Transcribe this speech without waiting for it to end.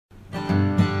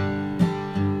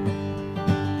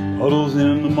Puddles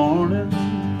in the morning,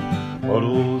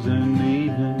 puddles in the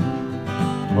evening,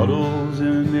 puddles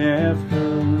in the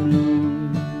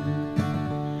afternoon.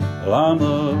 Well, I'm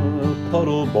a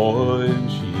puddle boy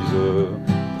and she's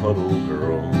a puddle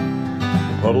girl.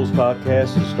 The Puddles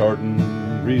podcast is starting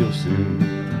real soon.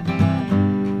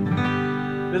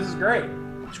 This is great.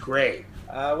 It's great.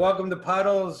 Welcome to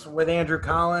Puddles with Andrew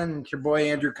Collin. It's your boy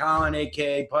Andrew Collin,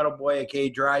 a.k.a. Puddle Boy, a.k.a.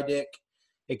 Dry Dick,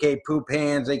 a.k.a. Poop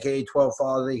Hands, a.k.a. 12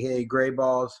 Falls, a.k.a. Gray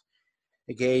Balls,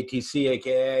 a.k.a. TC,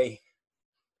 a.k.a.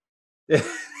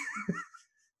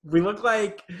 We look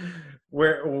like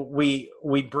we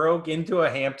broke into a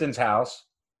Hamptons house.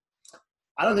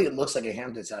 I don't think it looks like a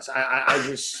Hamptons house. I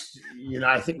just,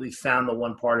 I think we found the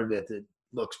one part of it that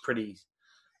looks pretty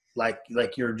like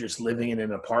you're just living in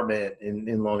an apartment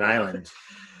in Long Island.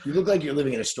 You look like you're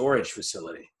living in a storage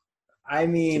facility. I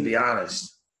mean, to be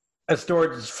honest, a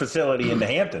storage facility in the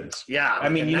Hamptons. Yeah. I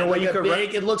mean, you know what, you could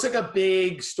it looks like a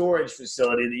big storage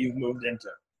facility that you've moved into.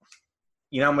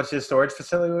 You know how much this storage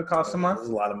facility would cost a month? It's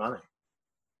a lot of money.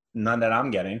 None that I'm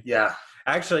getting. Yeah.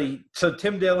 Actually, so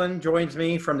Tim Dillon joins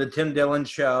me from the Tim Dillon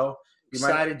Show.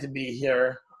 Excited to be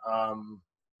here.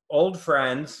 Old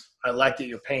friends. I like that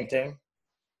you're painting.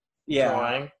 Yeah.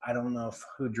 Drawing. I don't know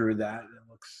who drew that. It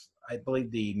looks, I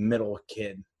believe the middle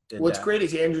kid did What's that. great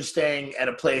is Andrew's staying at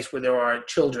a place where there are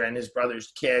children, his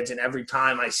brother's kids, and every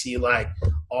time I see like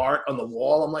art on the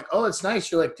wall, I'm like, oh, it's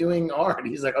nice. You're like doing art.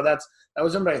 He's like, oh, that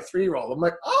was done by a 3-year-old. I'm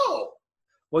like, oh.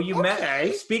 Well, you okay.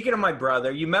 met, speaking of my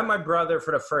brother, you met my brother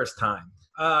for the first time.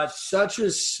 Such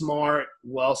a smart,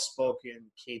 well-spoken,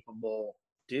 capable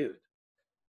dude.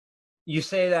 You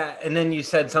say that, and then you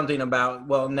said something about,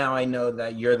 well, now I know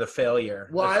that you're the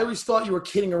failure. Well, I always thought you were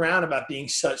kidding around about being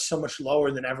so much lower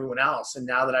than everyone else, and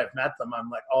now that I've met them, I'm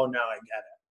like, oh, now I get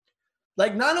it.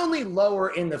 Like, not only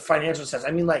lower in the financial sense,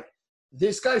 I mean, like,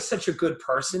 this guy's such a good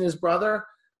person, his brother.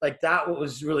 Like, that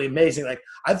was really amazing. Like,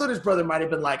 I thought his brother might have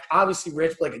been, like, obviously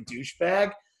rich, but, like, a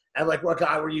douchebag, and, like, what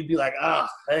guy where you'd be like, oh,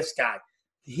 this guy.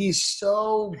 He's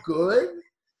so good.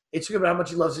 It's good about how much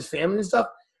he loves his family and stuff.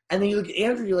 And then you look at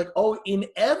Andrew, you're like, oh, in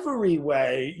every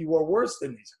way, you are worse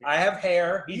than these people. I have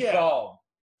hair. He's bald.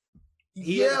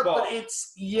 He is bald. But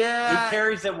he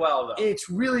carries it well, though. It's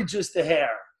really just the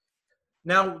hair.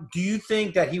 Now, do you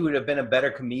think that he would have been a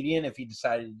better comedian if he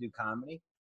decided to do comedy?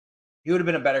 He would have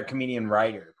been a better comedian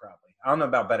writer, probably. I don't know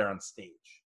about better on stage.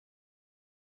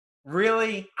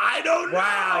 Really? I don't know.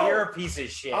 Wow, you're a piece of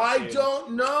shit. I dude.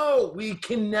 don't know. We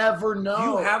can never know. Do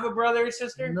you have a brother or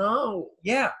sister? No.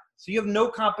 Yeah. So you have no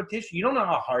competition. You don't know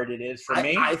how hard it is for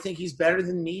me. I think he's better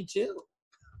than me, too.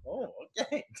 Oh,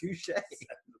 okay. Touche.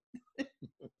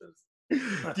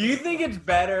 Do you think it's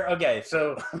better? Okay,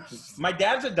 so my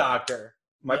dad's a doctor.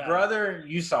 My brother,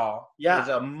 you saw, is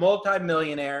a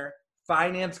multimillionaire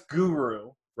finance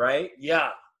guru, right? Yeah.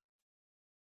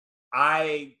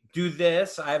 I do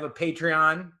this. I have a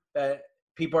Patreon that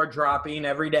people are dropping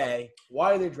every day.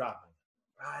 Why are they dropping?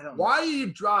 I don't know. Why are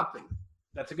you dropping?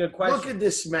 That's a good question. Look at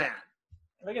this man.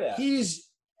 Look at that.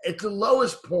 He's at the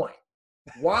lowest point.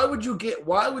 Why would you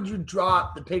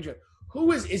drop the Patreon?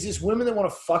 Is this women that want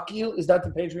to fuck you? Is that the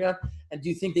Patreon? And do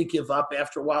you think they give up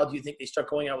after a while? Do you think they start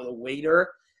going out with a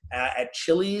waiter at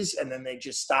Chili's and then they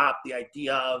just stop? The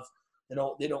idea of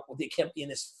they can't be in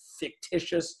this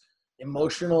fictitious,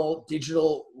 emotional,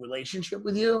 digital relationship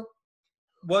with you?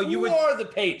 Well, Who are the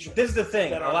patrons? This is the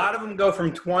thing. A lot of them go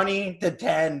from 20 to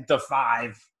 10 to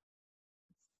 5.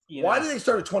 Why do they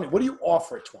start at 20? What do you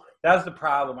offer at 20? That's the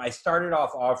problem. I started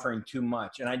off offering too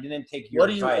much, and I didn't take your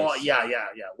advice. Yeah.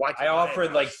 Why? I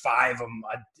offered like 5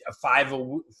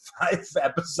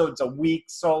 episodes a week,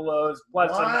 solos,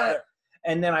 plus another.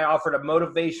 And then I offered a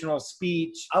motivational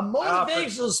speech. A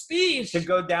motivational speech? To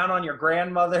go down on your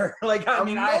grandmother.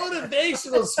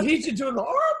 Motivational speech? You're doing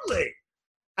horribly.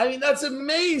 I mean, that's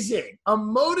amazing. A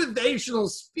motivational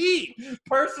speech.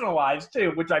 Personalized,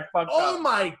 too, which I fucked up. Oh,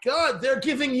 my God. They're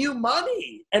giving you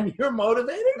money, and you're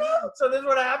motivating them? So this is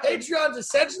what happened. Patreon's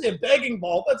essentially a begging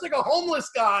bowl. That's like a homeless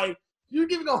guy. You're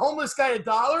giving a homeless guy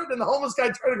 $1, then the homeless guy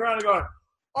turning around and going,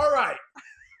 all right,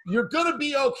 you're going to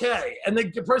be okay. And the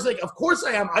person's like, of course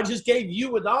I am. I just gave you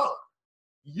 $1.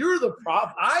 You're the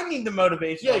problem. I need the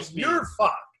motivational speech. You're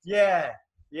fucked. Yeah,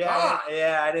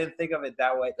 I didn't think of it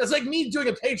that way. That's like me doing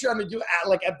a Patreon to do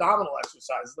like abdominal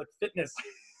exercises, like fitness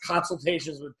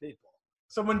consultations with people.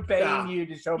 Someone paying you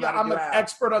to show them how to do I'm an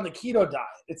expert on the keto diet.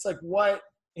 It's like, what?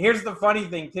 Here's the funny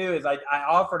thing, too, is I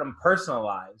offered them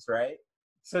personalized, right?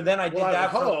 So then I did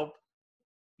that.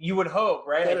 You would hope,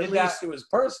 right? At least it was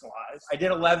personalized. I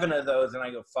did 11 of those, and I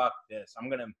go, fuck this.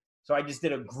 So I just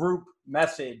did a group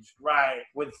message. Right.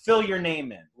 With fill your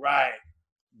name in. Right.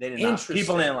 They did not.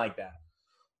 People didn't like that.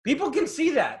 People can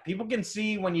see that. People can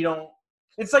see when you don't.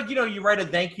 It's like, you write a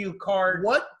thank you card.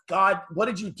 What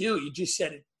did you do? You just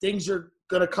said things are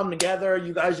going to come together.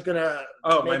 You guys are going to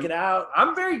make it out.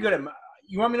 I'm very good at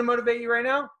you want me to motivate you right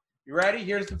now? You ready?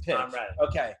 Here's the pitch. I'm ready.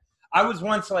 Okay. I was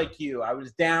once like you. I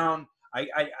was down. I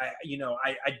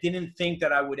didn't think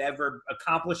that I would ever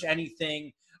accomplish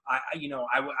anything. I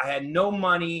had no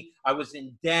money. I was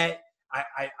in debt.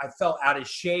 I felt out of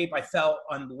shape. I felt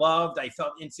unloved. I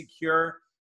felt insecure.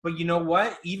 But you know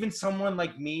what? Even someone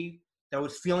like me that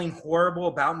was feeling horrible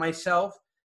about myself,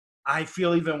 I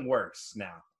feel even worse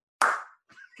now.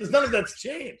 Because none of that's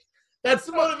changed. That's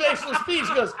the motivational speech.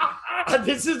 He goes,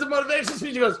 this is the motivational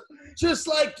speech. He goes, just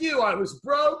like you, I was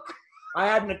broke. I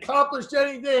hadn't accomplished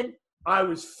anything. I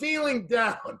was feeling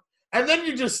down. And then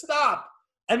you just stop.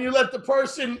 And you let the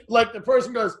person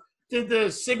goes, did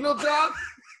the signal drop?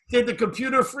 Did the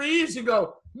computer freeze? You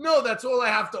go, no, that's all I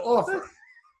have to offer.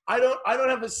 I don't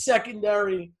have a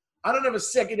secondary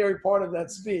part of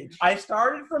that speech. I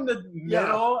started from the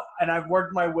middle and I've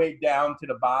worked my way down to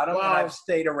the bottom and I've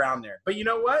stayed around there. But you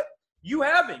know what? You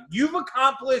haven't. You've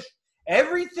accomplished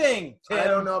everything, Tim. I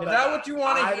don't know about that. Is that what you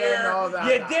want to hear? I don't know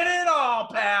about you that. did it all,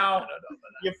 pal.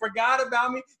 You forgot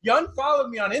about me. You unfollowed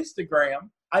me on Instagram.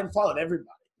 I unfollowed everybody.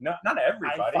 No, not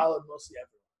everybody. I unfollowed mostly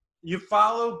everyone. You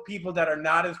follow people that are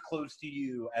not as close to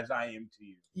you as I am to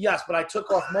you. Yes, but I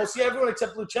took off mostly everyone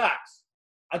except Blue Checks.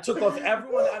 I took off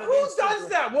everyone out of Who Instagram. does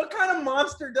that? What kind of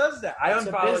monster does that? I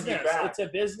unfollowed you back. It's a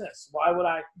business. Why would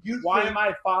I? Why am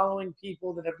I following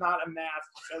people that have not amassed?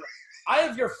 I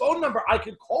have your phone number. I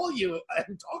could call you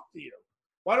and talk to you.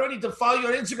 Why do I need to follow you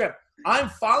on Instagram? I'm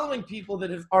following people that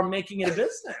are making it a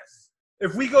business.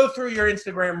 If we go through your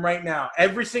Instagram right now,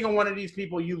 every single one of these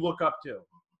people you look up to.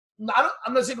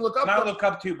 I'm not saying look up. Not look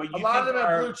up to, but you a lot of them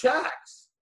have blue checks.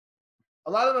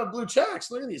 A lot of them have blue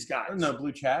checks. Look at these guys. No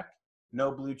blue check.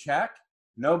 No blue check.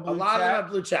 No blue check. A lot of them have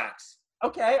blue checks.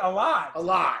 Okay, a lot. A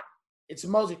lot. It's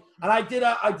mostly. And I did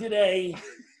a.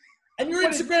 And your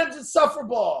Instagram's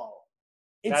insufferable.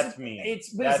 That's mean.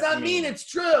 It's not mean. It's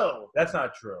true. That's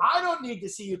not true. I don't need to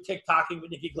see you TikToking with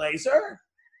Nikki Glazer.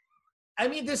 I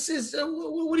mean, this is.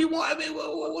 What do you want? I mean,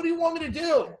 what do you want me to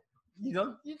do?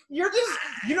 You're just,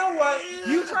 you know what?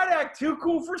 You try to act too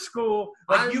cool for school,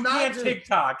 like you can't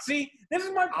TikTok. See, this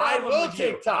is my problem. I will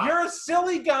TikTok. You're a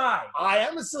silly guy. I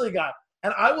am a silly guy,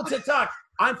 and I will TikTok.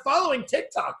 I'm following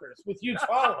TikTokers with huge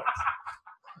followers.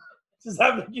 Does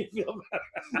that make you feel better?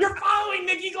 You're following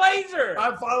Nikki Glazer.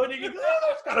 I'm following Nikki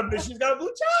Glazer. She's got a blue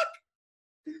check.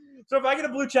 So if I get a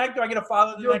blue check, do I get a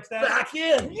follow the next day? You're back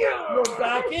in. You're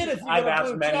back in. If you I've get a asked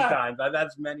blue many check. times. I've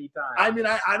asked many times. I mean,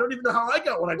 I don't even know how I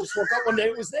got one. I just woke up one day,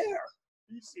 it was there.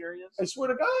 Are you serious? I swear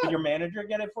to God. Did your manager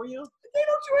get it for you? They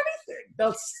don't do anything.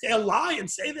 They'll lie and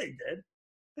say they did.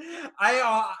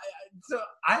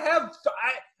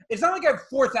 It's not like I have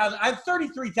 4,000. I have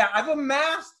 33,000. I've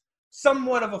amassed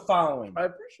somewhat of a following. I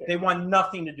appreciate it. They want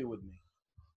nothing to do with me.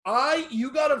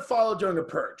 You got to follow during a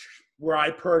purge where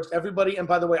I purged everybody. And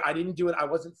by the way, I didn't do it. I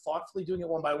wasn't thoughtfully doing it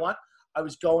one by one. I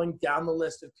was going down the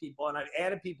list of people and I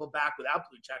added people back without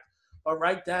blue check. But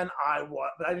right then I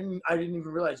didn't even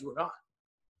realize you were gone.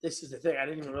 This is the thing. I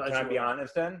didn't even realize. Can I be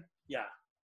honest then? Yeah.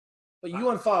 But you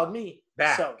unfollowed me.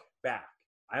 Back.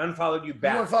 I unfollowed you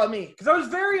back. You unfollowed me. Because I was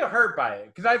very hurt by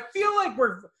it. Because I feel like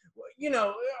we're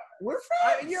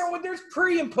friends. There's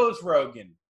pre and post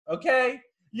Rogan. Okay?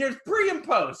 There's pre and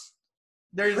post.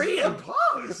 There's pre and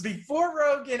post. Before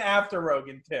Rogan, after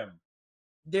Rogan, Tim.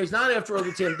 There's not after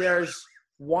Rogan, Tim. There's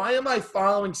why am I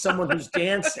following someone who's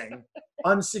dancing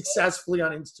unsuccessfully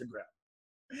on Instagram?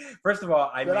 First of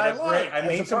all, I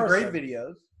made some great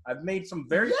videos. I've made some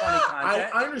very funny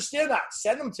content. I understand that.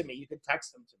 Send them to me. You can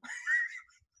text them to me.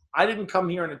 I didn't come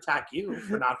here and attack you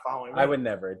for not following me. I would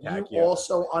never attack you. You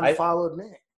also unfollowed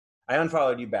me. I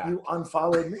unfollowed you back. You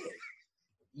unfollowed me.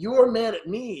 You were mad at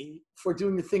me for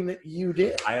doing the thing that you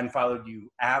did. I unfollowed you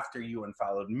after you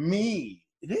unfollowed me.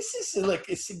 This is like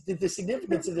the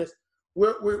significance of this.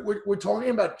 We're talking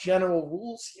about general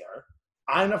rules here.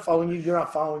 I'm not following you. You're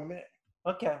not following me.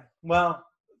 Okay. Well,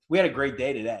 we had a great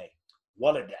day today.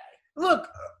 What a day. Look,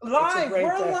 live.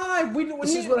 We're live.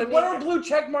 This is what I mean. What are blue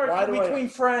check marks between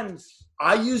friends?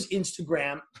 I use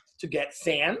Instagram to get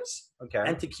fans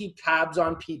and to keep tabs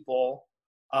on people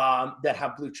that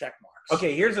have blue check marks.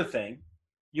 Okay, here's the thing.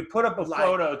 You put up a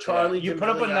photo, Charlie. You put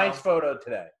up a nice photo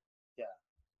today. Yeah.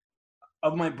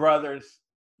 Of my brother's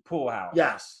pool house.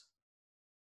 Yes.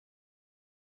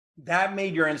 That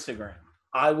made your Instagram.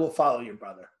 I will follow your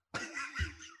brother.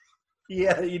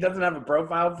 Yeah, he doesn't have a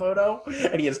profile photo,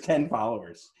 and he has 10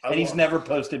 followers, and he's never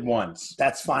posted once.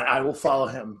 That's fine. I will follow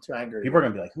him to anger. People are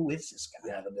gonna be like, "Who is this guy?"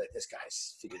 Yeah, they'll be like, "This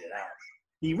guy's figured it out."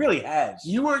 He really has.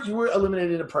 You were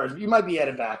eliminated in purge. You might be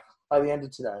added back by the end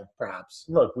of today, perhaps.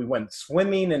 Look, we went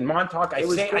swimming in Montauk. I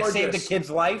saved a kid's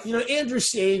life. You know, Andrew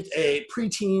saved a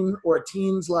preteen or a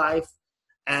teen's life,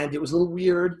 and it was a little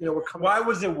weird. You know, we're coming. Why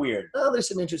was it weird? Oh, there's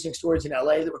some interesting stories in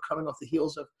LA that were coming off the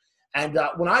heels of. And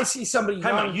when I see somebody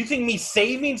young, you think me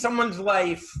saving someone's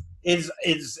life is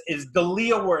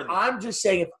D'Elia worthy? I'm just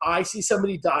saying, if I see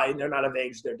somebody die and they're not of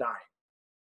age, they're dying.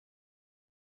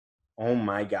 Oh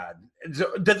my God!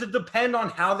 Does it depend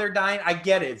on how they're dying? I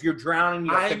get it. If you're drowning,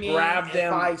 you have to grab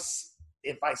them.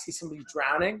 If I see somebody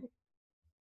drowning,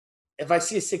 if I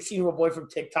see a 16-year-old boy from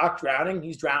TikTok drowning,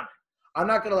 he's drowning. I'm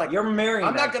not gonna like. You're marrying.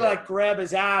 I'm not gonna grab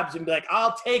his abs and be like,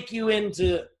 "I'll take you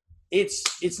into."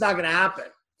 It's not gonna happen.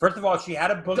 First of all, she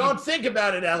had a boogie. Don't think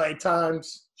about it, LA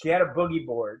Times. She had a boogie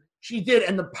board. She did,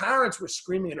 and the parents were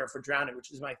screaming at her for drowning,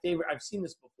 which is my favorite. I've seen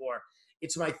this before.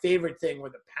 It's my favorite thing where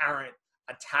the parent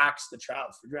attacks the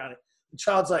child for drowning. The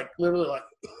child's like literally like,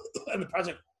 and the parent's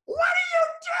like, "What are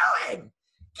you doing?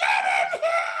 Get in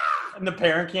here!" And the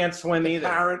parent can't swim either. The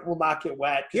parent will not get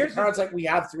wet. The parent's like, "We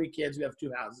have 3 kids. We have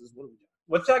 2 houses. What do we do?"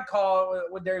 What's that called?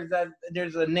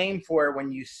 There's a name for it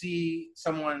when you see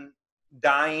someone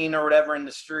dying or whatever in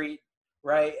the street,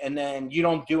 right? And then you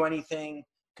don't do anything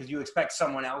because you expect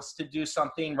someone else to do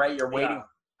something, right? You're waiting. Yeah.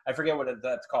 I forget what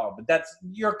that's called, but that's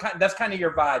kind of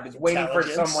your vibe. Is waiting for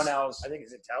someone else. I think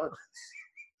it's intelligence.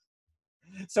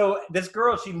 So this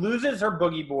girl, she loses her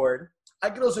boogie board. I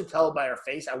could also tell by her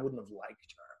face I wouldn't have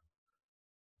liked her.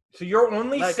 So you're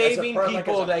only saving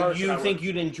people that you think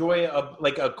you'd enjoy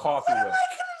a coffee with.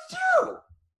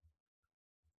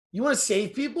 You want to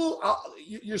save people?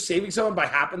 You're saving someone by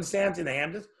happenstance in the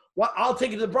Hamptons? Well, I'll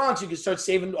take you to the Bronx. You can start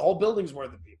saving the whole building's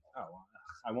worth of people. Oh,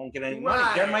 I won't get any money.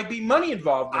 There might be money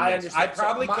involved in this. I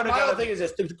probably could have. My other thing is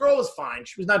this: the girl was fine.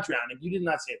 She was not drowning. You did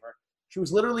not save her. She would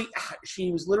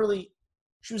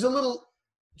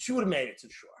have made it to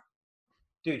the shore.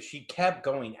 Dude, she kept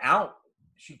going out.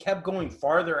 She kept going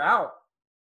farther out.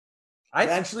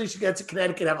 Eventually, she gets to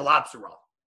Connecticut and have a lobster roll.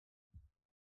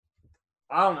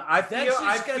 I don't know. I feel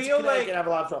like have a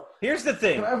lobster roll. Here's the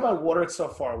thing. Can I have my water? It's so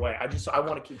far away. I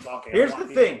want to keep talking. Here's the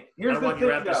thing. I want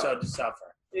your episode to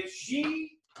suffer. If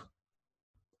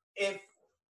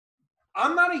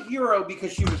I'm not a hero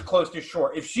because she was close to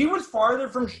shore. If she was farther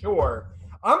from shore,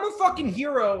 I'm a fucking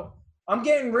hero. I'm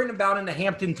getting written about in the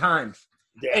Hampton Times.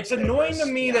 Yeah, it's annoying to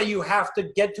me that you have to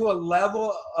get to a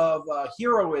level of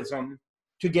heroism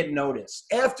to get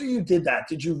noticed. After you did that,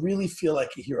 did you really feel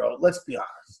like a hero? Let's be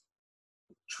honest.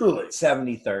 Truly.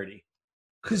 70-30.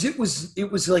 Because it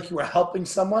was like you were helping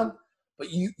someone,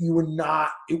 but you were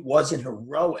not, it wasn't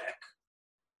heroic.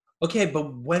 Okay,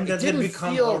 but when does it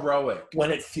become heroic? When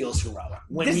it feels heroic.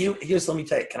 Let me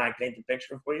tell you, can I paint the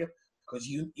picture for you? Because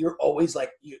you're always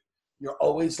like,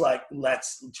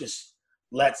 let's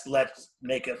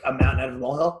make a mountain out of a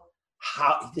molehill.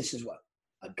 This is what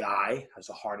a guy has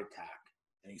a heart attack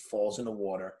and he falls in the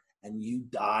water and you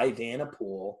dive in a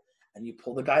pool and you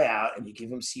pull the guy out and you give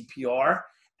him CPR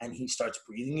and he starts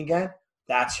breathing again.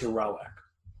 That's heroic.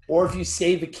 Or if you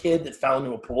save a kid that fell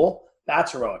into a pool,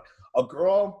 that's heroic. A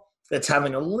girl that's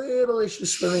having a little issue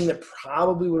swimming that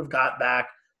probably would have got back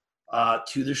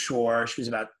to the shore. She was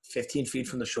about 15 feet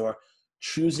from the shore.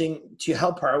 Choosing to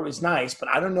help her was nice, but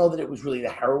I don't know that it was really the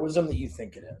heroism that you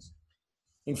think it is.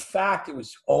 In fact, it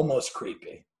was almost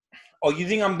creepy. Oh, you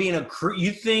think I'm being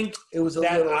you think it was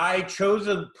I chose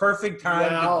a perfect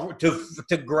time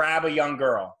to grab a young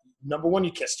girl? Number one, you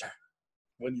kissed her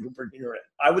when you were bringing her in.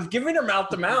 I was giving her mouth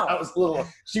to mouth. That was a little.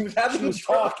 She was talking.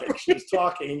 She was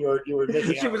talking, and you were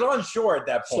making. She was on shore at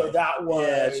that point. So that was.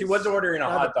 Yeah, she was ordering a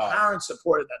hot dog. The parents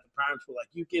supported that. The parents were like,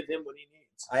 "You give him what he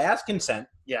needs." I asked consent.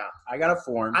 Yeah, I got a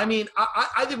form. I mean,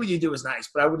 I think what you do is nice,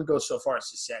 but I wouldn't go so far as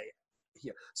to say.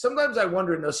 Here, sometimes I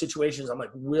wonder in those situations. I'm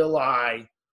like, will I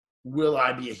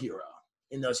be a hero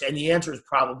in those? And the answer is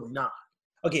probably not.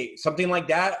 Okay, something like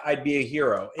that, I'd be a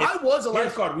hero. I was a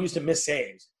lifeguard. We used to miss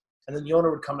saves. And then the owner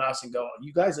would come to us and go,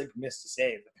 you guys missed a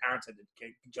save. The parents had to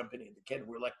jump in and the kid.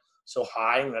 We were like so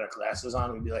high and we had our glasses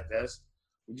on. We'd be like this.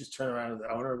 We'd just turn around to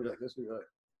the owner and be like this. We'd be like.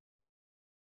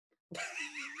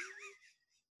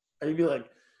 And he'd be like,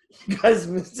 you guys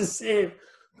missed a save.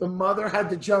 The mother had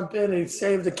to jump in and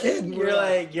save the kid. And you're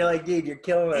like, dude, you're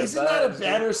killing us. Isn't that a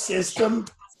better system?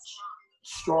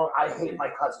 Strong. I hate my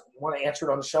cousin. You want to answer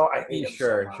it on the show? I hate him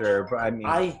so much. Sure. But I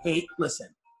hate my cousin.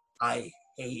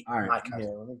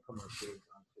 Here, let me put my shades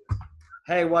on too.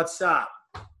 Hey, what's up?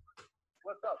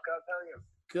 What's up, cuz? How are you?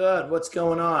 Good. What's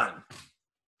going on?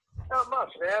 Not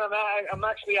much, man. I'm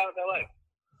actually out of LA.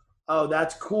 Oh,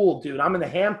 that's cool, dude. I'm in the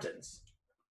Hamptons.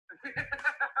 Yeah,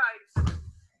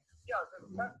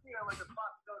 that's like a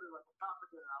possibility, like a proper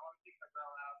dinner. I want to take my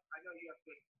girl out. I know you have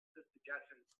good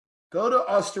suggestions. Go to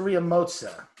Osteria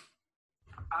Mozza.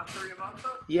 Osteria Mozza?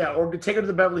 Yeah, or take her to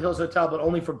the Beverly Hills Hotel, but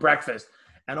only for breakfast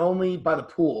and only by the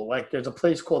pool. Like there's a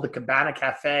place called the Cabana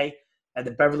Cafe at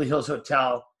the Beverly Hills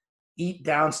Hotel. Eat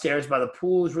downstairs by the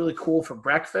pool is really cool for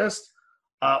breakfast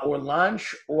or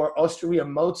lunch. Or Osteria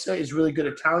Mozza is really good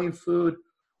Italian food.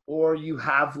 Or you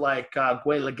have like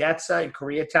Gue Laghezza in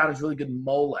Koreatown is really good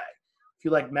mole. If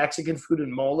you like Mexican food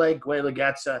and mole, Gue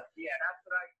Laghezza. Yeah, that's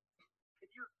what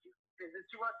is it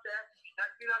too much to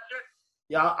text me that shit?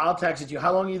 Yeah, I'll text it to you.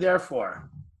 How long are you there for?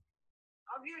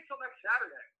 I'm here till next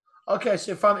Saturday. Okay,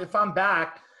 so if I'm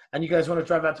back and you guys want to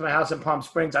drive out to my house in Palm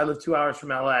Springs, I live 2 hours from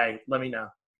LA. Let me know.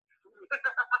 I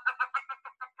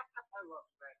love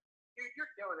it, man. Dude,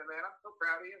 you're killing it, man. I'm so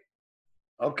proud of you.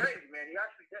 Okay. Crazy, man. You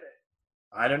actually did it.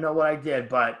 I don't know what I did,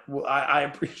 but I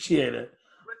appreciate it.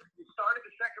 Listen, you started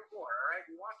the second war, all right?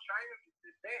 You want China to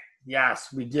advance.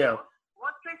 Yes, we do.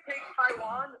 Once they take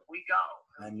Taiwan, we go.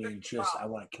 I mean, I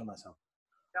want to kill myself.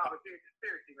 No, but dude,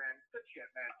 seriously, man. Good shit,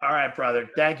 man. All right, brother.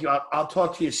 Thank you. I'll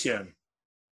talk to you soon.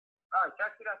 All right,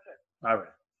 text me, that's it. All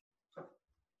right.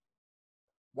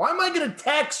 Why am I going to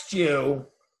text you?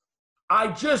 I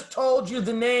just told you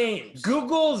the names.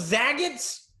 Google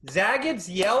Zagat's,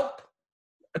 Yelp,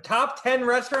 top 10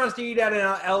 restaurants to eat at in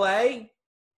LA.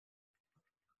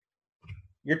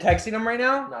 You're texting them right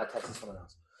now? No, texting someone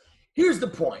else. Here's the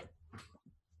point.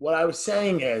 What I was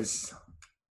saying is,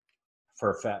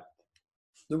 For a fact.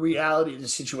 the reality of the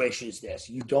situation is this.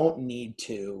 You don't need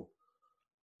to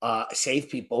save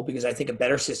people because I think a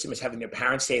better system is having their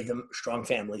parents save them, strong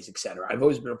families, etc. I've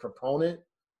always been a proponent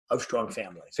of strong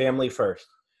families. Family first.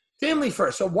 Family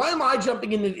first. So why am I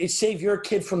jumping in to save your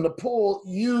kid from the pool?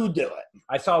 You do it.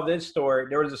 I saw this story.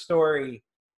 There was a story.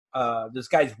 This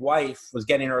guy's wife was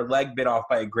getting her leg bit off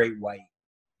by a great white.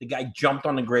 The guy jumped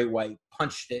on the great white,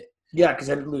 punched it. Yeah, because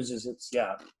then it loses its,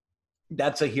 yeah.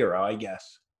 That's a hero, I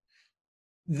guess.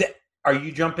 Are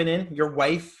you jumping in? Your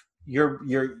wife?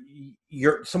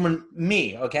 You're someone,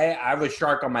 me, okay? I have a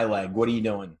shark on my leg. What are you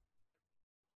doing?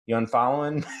 You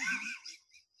unfollowing?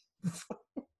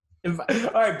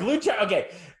 All right, blue check. Okay,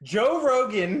 Joe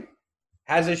Rogan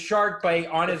has a shark bite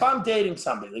on his. If I'm dating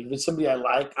somebody, like if it's somebody I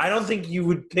like, I don't think you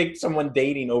would pick someone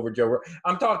dating over Joe Rogan.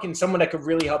 I'm talking someone that could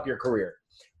really help your career.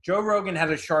 Joe Rogan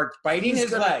has a shark biting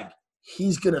his leg.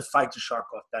 He's going to fight the shark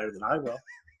off better than I will.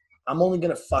 I'm only going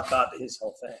to fuck up his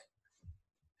whole thing.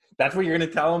 That's what you're going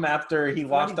to tell him after he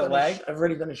lost a leg? I've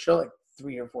already done a show like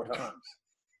 3 or 4 times.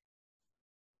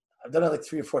 I've done it like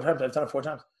 3 or 4 times. I've done it 4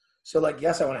 times. So, like,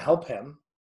 yes, I want to help him,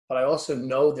 but I also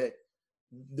know that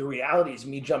the reality is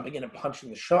me jumping in and punching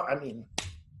the shark. I mean,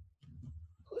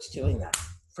 who's doing that?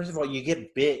 First of all, you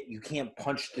get bit. You can't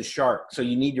punch the shark. So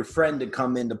you need your friend to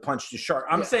come in to punch the shark.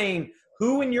 I'm saying,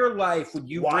 who in your life would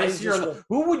you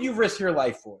who would you risk your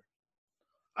life for?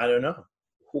 I don't know.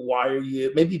 Why are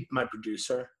you? Maybe my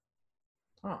producer.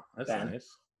 Oh, that's Ben. nice.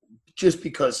 Just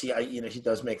because he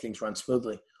does make things run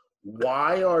smoothly.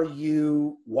 Why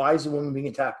is a woman being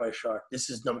attacked by a shark? This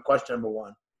is question number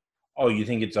 1. Oh, you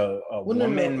think it's a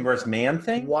woman versus man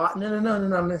thing? Why? No. I'm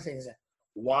not saying that.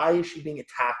 Why is she being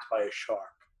attacked by a shark?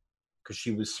 Because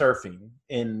she was surfing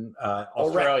in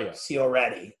Australia.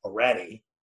 Already.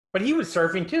 But he was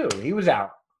surfing too. He was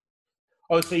out.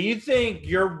 Oh, so you think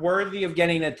you're worthy of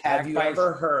getting attacked? Have you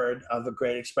ever heard of a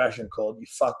great expression called "you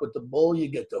fuck with the bull, you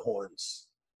get the horns"?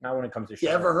 Not when it comes to sharks. You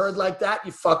ever heard like that?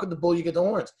 You fuck with the bull, you get the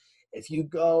horns. If you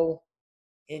go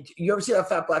into, you ever see that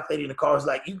fat black lady in the car who's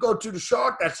like, you go to the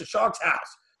shark, that's the shark's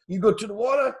house. You go to the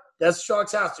water, that's the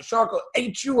shark's house. The shark will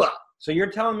eat you up. So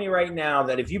you're telling me right now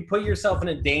that if you put yourself in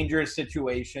a dangerous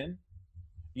situation,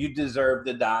 you deserve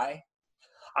to die?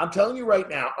 I'm telling you right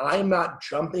now, I'm not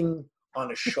jumping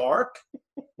on a shark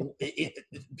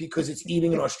because it's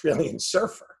eating an Australian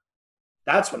surfer.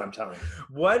 That's what I'm telling you.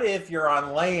 What if you're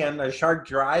on land, a shark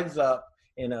drives up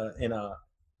in a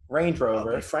Range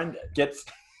Rover, I'll befriend it.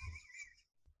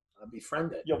 I'll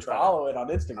befriend it. You'll follow it on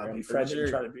Instagram. I'll befriend it and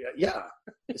try to be. Yeah,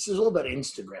 this is all about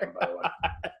Instagram, by the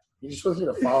way. You're supposed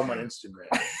to follow him on Instagram.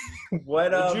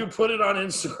 What would you put it on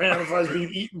Instagram if I was being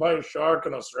eaten by a shark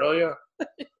in Australia?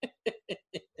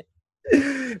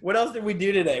 What else did we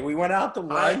do today? We went out to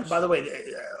lunch. By the way,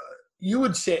 you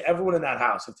would say everyone in that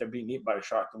house, if they're being eaten by a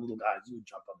shark, the little guys, you would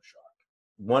jump on the shark.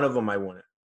 One of them I wouldn't.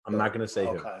 I'm not going to say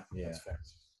who. Okay, yeah. That's fair.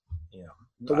 Yeah,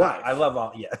 the wife. I love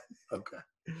all. Yeah. Okay.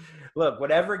 Look,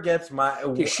 whatever gets my.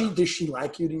 Does she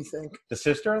like you? Do you think the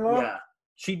sister-in-law? Yeah.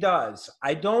 She does.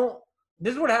 I don't.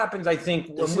 This is what happens. I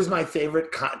think. This is my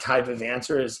favorite type of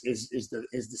answer. Is the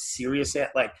serious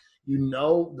like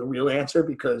the real answer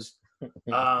because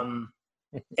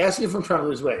ask me if I'm trying to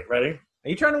lose weight. Ready? Are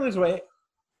you trying to lose weight?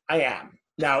 I am.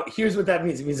 Now here's what that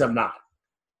means. It means I'm not.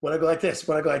 When I go like this.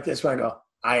 When I go like this. When I go.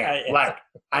 I am. Like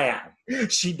I am.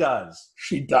 She does.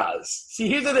 She does. See,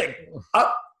 here's the thing.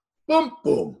 Up, boom,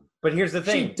 boom. But here's the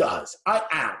thing. She does. I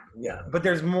am. Yeah. But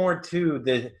there's more to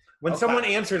the. When someone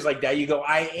answers like that, you go,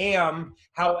 I am.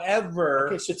 However.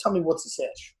 Okay, so tell me what's the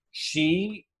sitch.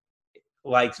 She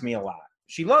likes me a lot.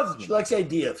 She loves me. She likes the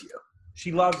idea of you.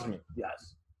 She loves me.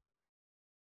 Yes.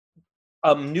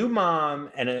 A new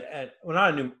mom and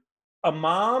a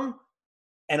mom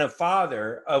and a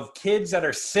father of kids that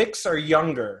are 6 or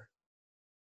younger,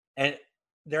 and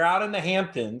they're out in the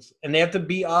Hamptons, and they have to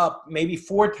be up maybe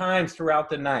 4 times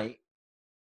throughout the night.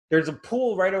 There's a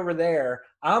pool right over there.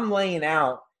 I'm laying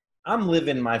out. I'm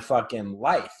living my fucking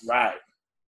life. Right.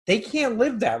 They can't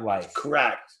live that life.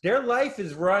 Correct. Their life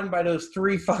is run by those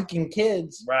 3 fucking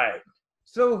kids. Right.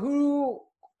 So who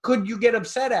could you get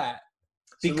upset at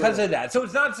because of that? So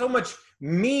it's not so much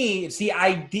me. It's the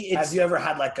idea. Have you ever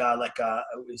had like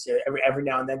every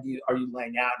now and then are you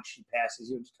laying out and she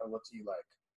passes you and just kind of looks at you like?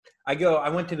 I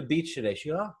went to the beach today. She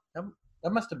goes, oh,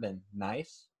 that must have been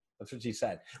nice. That's what she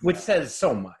said, which says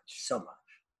so much. So much.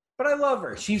 But I love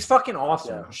her. She's fucking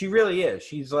awesome. Yeah. She really is.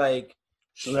 She's like.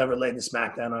 She'll never lay the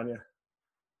smackdown on you.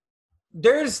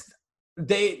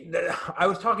 I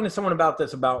was talking to someone about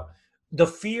this, about the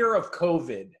fear of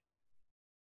COVID.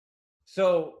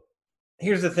 So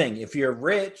here's the thing. If you're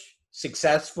rich,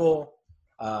 successful,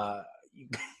 you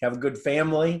have a good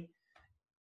family,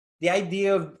 the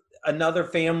idea of another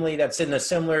family that's in a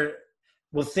similar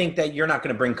will think that you're not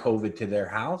going to bring COVID to their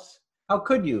house. How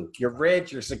could you? You're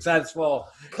rich, you're successful.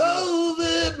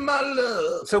 COVID, my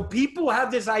love. So people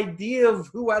have this idea of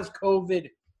who has COVID,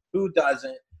 who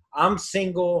doesn't. I'm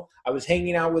single. I was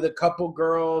hanging out with a couple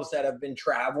girls that have been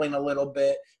traveling a little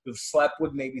bit, who've slept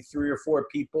with maybe 3 or 4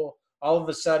 people. All of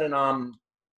a sudden, I'm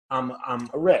a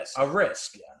risk. A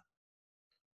risk. Yeah.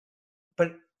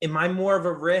 But am I more of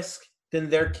a risk than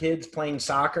their kids playing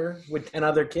soccer with 10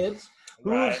 other kids?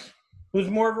 Who's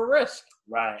more of a risk?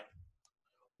 Right.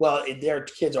 Well, their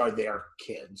kids are their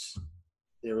kids.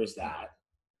 There is that.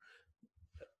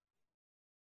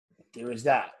 There is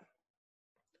that.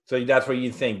 So that's what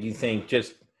you think. You think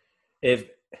just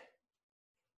if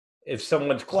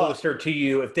someone's closer to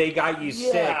you, if they got you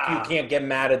sick, you can't get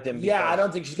mad at them. Yeah, I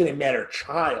don't think she's getting mad at her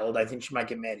child. I think she might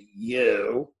get mad at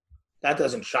you. That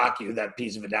doesn't shock you, that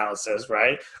piece of analysis,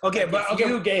 right? Okay, but if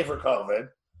you gave her COVID,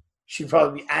 she'd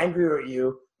probably be angrier at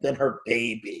you than her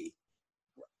baby.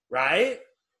 Right?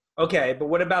 Okay, but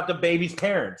what about the baby's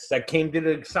parents that came to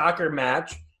the soccer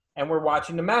match and were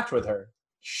watching the match with her?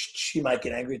 She might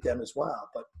get angry at them as well,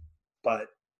 but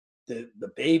the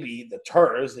baby, the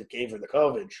hers that gave her the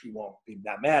COVID, she won't be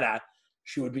that mad at.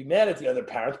 She would be mad at the other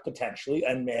parents potentially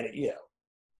and mad at you.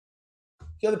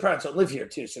 The other parents don't live here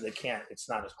too, so they can't. It's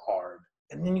not as hard.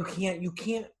 And then you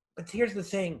can't. But here's the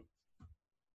thing.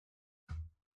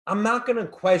 I'm not going to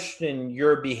question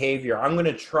your behavior. I'm going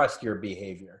to trust your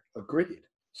behavior. Agreed.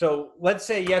 So let's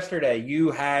say yesterday you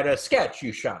had a sketch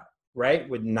you shot, right,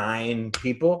 with 9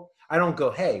 people. I don't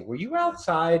go, hey, were you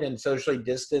outside and socially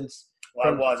distanced?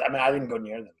 Well, I was. I mean, I didn't go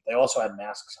near them. They also had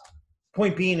masks on.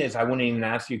 Point being is I wouldn't even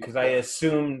ask you because I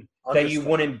assumed that you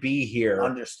wouldn't be here.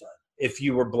 Understood. If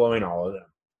you were blowing all of them.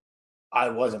 I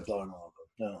wasn't blowing all of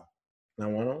them. No.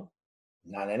 Not one of them?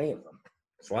 Not any of them.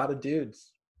 It's a lot of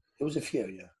dudes. It was a few,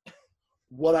 yeah.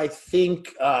 What I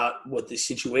think what the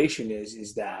situation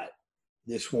is that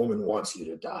this woman wants you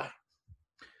to die.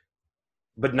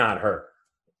 But not her.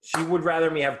 She would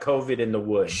rather me have COVID in the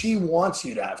woods. She wants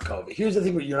you to have COVID. Here's the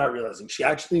thing that you're not realizing. She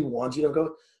actually wants you to have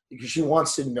COVID because she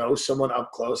wants to know someone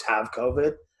up close have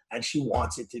COVID, and she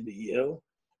wants it to be you.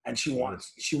 And she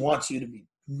wants you to be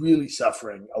really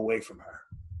suffering away from her.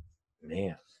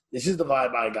 Man. This is the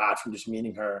vibe I got from just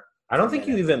meeting her. I don't think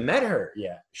you even met her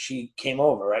yet. She came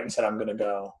over, right, and said, I'm going to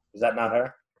go. Was that not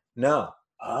her? No.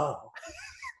 Oh.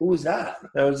 Who was that?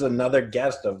 That was another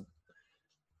guest of.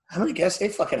 How many guests they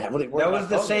fucking have? That was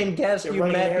the same guest you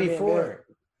met before.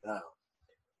 Oh.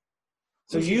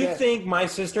 So you think my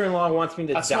sister-in-law wants me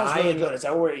to die? Sounds really good. Is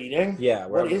that what we're eating? Yeah.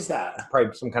 What is that?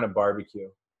 Probably some kind of barbecue.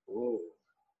 Ooh.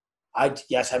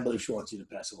 Yes, I believe she wants you to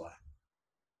pass away.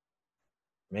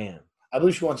 Man. I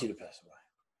believe she wants you to pass away.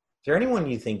 Is there anyone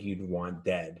you think you'd want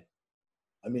dead?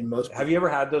 I mean, most people. Have you ever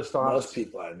had those thoughts? Most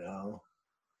people I know.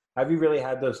 Have you really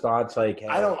had those thoughts? Like, hey,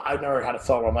 I've never had a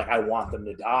thought where I'm like, I want them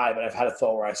to die, but I've had a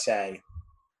thought where I say,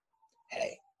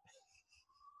 hey,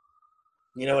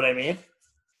 You know what I mean?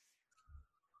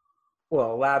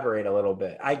 Well, elaborate a little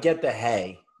bit. I get the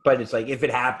hey, but it's like if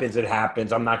it happens, it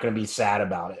happens. I'm not going to be sad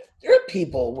about it. There are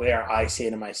people where I say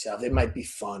to myself, it might be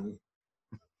fun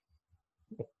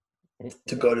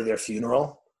to go to their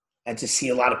funeral and to see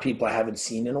a lot of people I haven't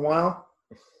seen in a while.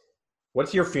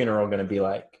 What's your funeral going to be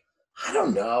like? I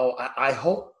don't know. I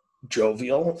hope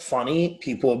jovial, funny.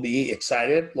 People will be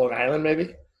excited. Long Island,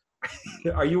 maybe?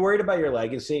 Are you worried about your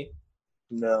legacy?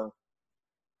 No.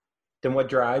 Then what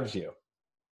drives you?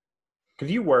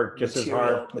 Because you work just as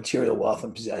hard. Material wealth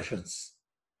and possessions.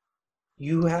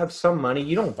 You have some money.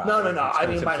 You don't buy. No. I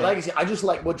mean, my legacy. I just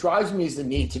like what drives me is the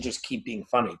need to just keep being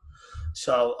funny.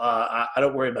 So I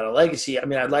don't worry about a legacy. I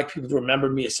mean, I'd like people to remember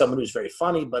me as someone who's very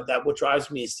funny, but what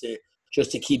drives me is to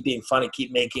keep being funny,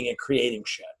 keep making and creating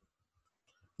shit.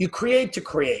 You create to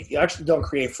create. You actually don't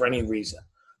create for any reason.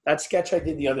 That sketch I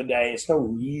did the other day, it's no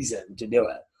reason to do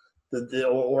it,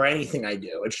 or anything I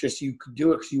do. It's just you could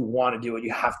do it because you want to do it.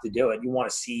 You have to do it. You want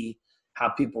to see how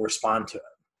people respond to it.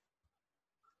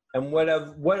 And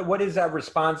what is that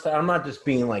response? I'm not just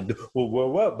being like,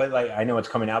 whoa, but like I know it's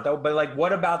coming out though. But like,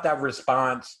 what about that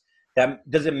response? That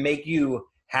does it make you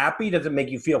happy? Does it make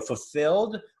you feel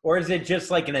fulfilled, or is it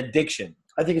just like an addiction?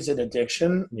 I think it's an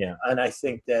addiction. Yeah, and I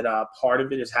think that part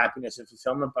of it is happiness and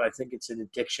fulfillment, but I think it's an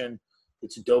addiction.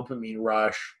 It's a dopamine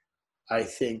rush. I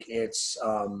think it's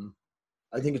all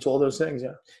those things.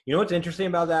 Yeah. You know what's interesting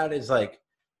about that is like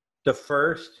the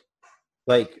first,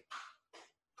 like.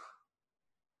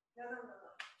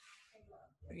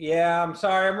 Yeah, I'm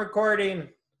sorry. I'm recording.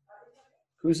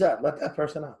 Who's that? Let that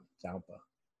person out. It's Alpha.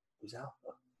 Who's Alpha?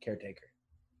 Caretaker.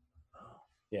 Oh.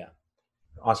 Yeah.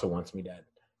 Also wants me dead.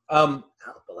 Alpha,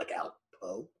 like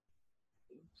Alpo.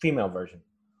 Female version.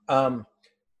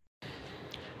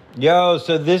 Yo,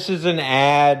 so this is an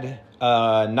ad,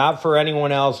 not for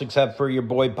anyone else except for your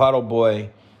boy Puddle Boy.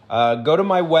 Go to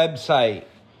my website,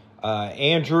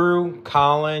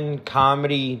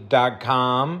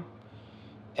 andrewcollincomedy.com.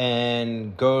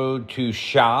 And go to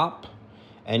shop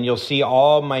and you'll see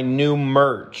all my new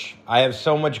merch. I have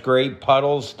so much great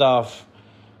Puddles stuff.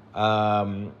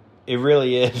 It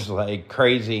really is like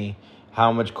crazy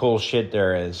how much cool shit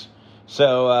there is.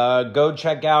 So go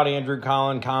check out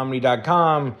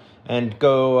andrewcollincomedy.com and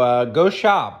go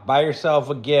shop. Buy yourself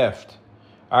a gift.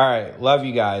 All right. Love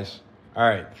you guys. All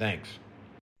right. Thanks.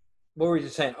 What were you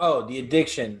saying? Oh, the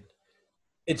addiction.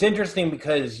 It's interesting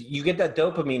because you get that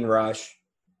dopamine rush.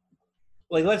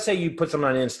 Like, let's say you put something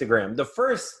on Instagram. The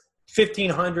first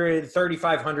 1,500,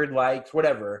 3,500 likes,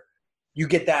 whatever, you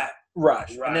get that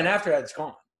rush. Right. And then after that, it's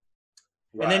gone.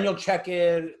 Right. And then you'll check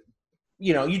it.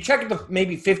 You know, you check it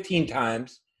maybe 15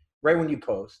 times right when you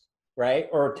post, right?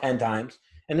 Or 10 times.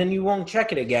 And then you won't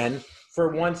check it again for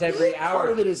once every hour.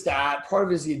 Part of it is that. Part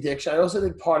of it is the addiction. I also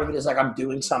think part of it is like I'm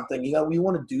doing something. You know, we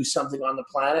want to do something on the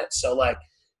planet. So, like,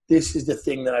 this is the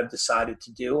thing that I've decided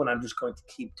to do, and I'm just going to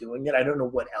keep doing it. I don't know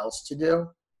what else to do.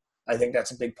 I think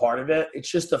that's a big part of it. It's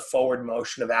just a forward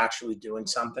motion of actually doing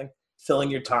something,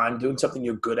 filling your time, doing something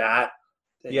you're good at.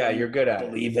 Yeah, you're good at.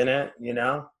 Believe in it, you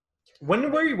know? When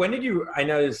did you, I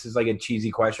know this is like a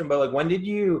cheesy question, but like when did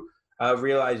you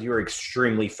realize you were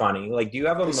extremely funny? Like, do you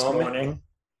have a moment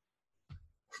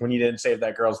when you didn't save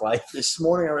that girl's life? This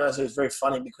morning I realized it was very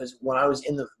funny because when I was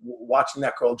watching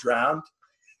that girl drown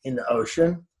in the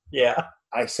ocean, yeah,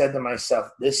 I said to myself,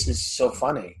 this is so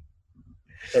funny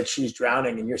that she's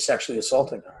drowning and you're sexually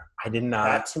assaulting her. I did not.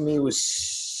 That to me was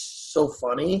so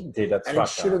funny. Dude, that's and it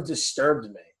should have disturbed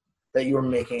me that you were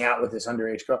making out with this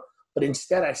underage girl. But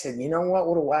instead I said, you know what?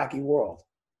 What a wacky world.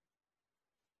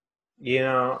 You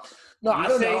know. No, I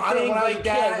don't know. I don't like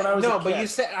that. No, but you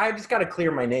said, I just got to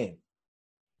clear my name.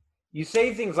 You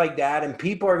say things like that and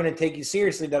people are going to take you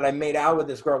seriously that I made out with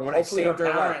this girl when hopefully I saved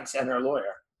her parents life. And her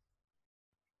lawyer.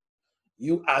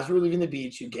 You, as we were leaving the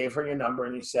beach, you gave her your number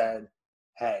and you said,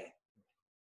 hey,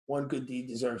 one good deed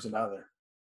deserves another.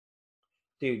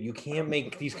 Dude, you can't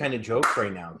make these kind of jokes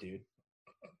right now, dude.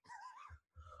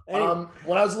 When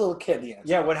I was a little kid, the answer.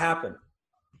 Yeah, what happened?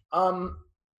 I don't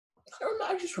know.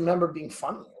 I just remember being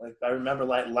funny. Like I remember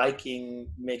liking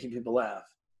making people laugh.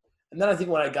 And then I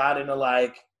think when I got into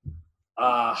like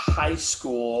high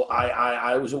school,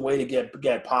 I was a way to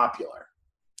get popular.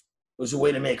 It was a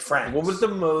way to make friends. What was the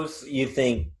most, you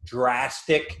think,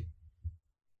 drastic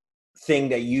thing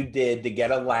that you did to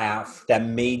get a laugh that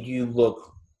made you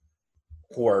look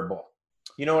horrible?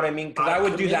 You know what I mean? Because I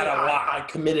would do that a lot. I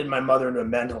committed my mother into a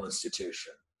mental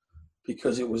institution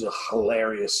because it was a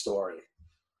hilarious story.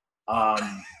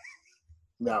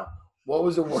 No. What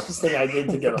was the worst thing I did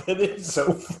to get It is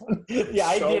so funny. Yeah,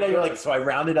 I So did. good. Like, so I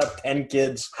rounded up 10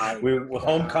 kids.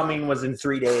 Homecoming was in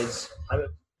 3 days.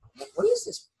 What is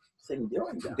this thing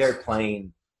doing? Guys? They're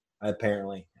playing,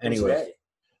 apparently. Who's Anyway, they?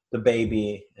 the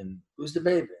baby and Who's the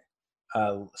baby?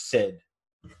 Sid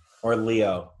or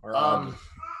Leo. Or,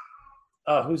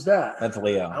 Who's that? that's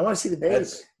Leo. I want to see the baby.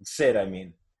 That's Sid, I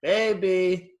mean.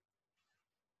 Baby.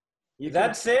 Is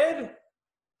that Sid?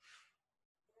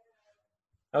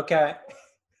 Okay.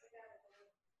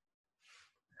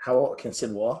 How old can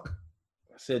Sid walk?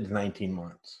 Sid's 19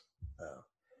 months.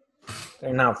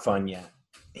 They're not fun yet.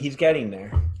 He's getting there.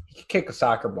 He can kick a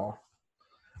soccer ball.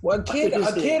 Well, a kid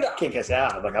kick us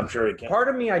out. Like I'm sure he can. Part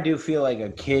of me, I do feel like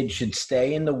a kid should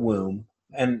stay in the womb,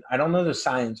 and I don't know the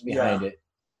science behind it,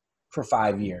 for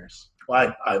 5 years.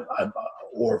 Well,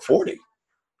 or 40.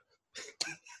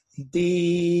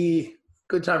 The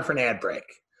good time for an ad break.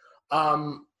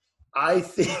 I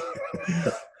think,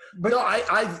 but no,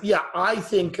 I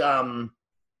think the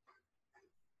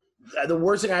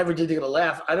worst thing I ever did to get a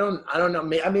laugh. I don't know.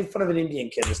 I made fun of an Indian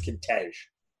kid, this kid Tej,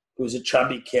 who was a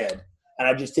chubby kid, and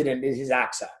I just did his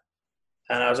accent,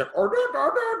 and I was like,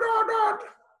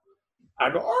 I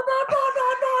go,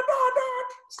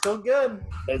 still good.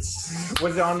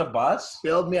 Was it on the bus?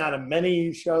 Bailed me out of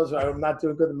many shows where I'm not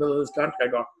doing good in the middle of this country. I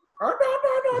go,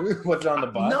 Was it on the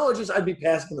bus? No, I would be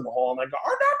passing him in the hall, and I go,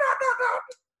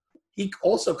 He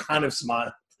also kind of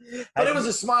smiled. But it was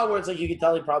a smile where it's like you could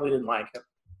tell he probably didn't like him.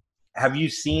 Have you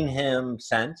seen him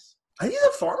since? I think he's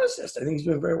a pharmacist. I think he's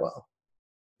doing very well.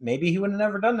 Maybe he would have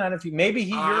never done that if you're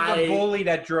the bully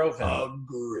that drove him.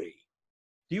 Agree.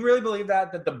 Do you really believe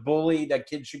that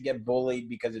kids should get bullied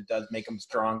because it does make them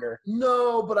stronger?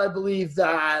 No, but I believe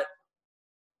that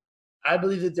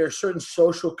there are certain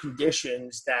social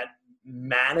conditions that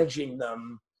managing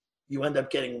them, you end up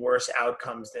getting worse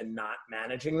outcomes than not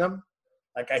managing them.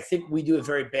 Like I think we do a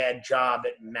very bad job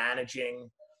at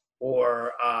managing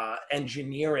or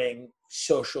engineering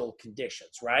social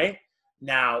conditions, right?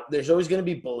 Now, there's always going to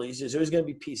be bullies. There's always going to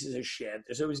be pieces of shit.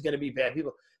 There's always going to be bad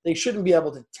people. They shouldn't be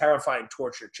able to terrify and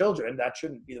torture children. That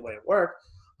shouldn't be the way it works.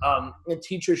 And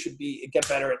teachers should get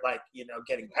better at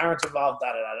getting parents involved,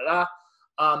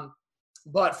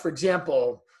 but for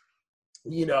example,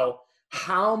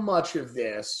 how much of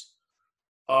this,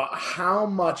 how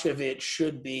much of it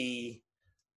should be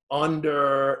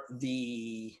under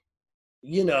the,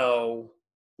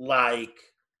 like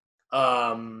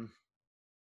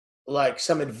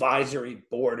some advisory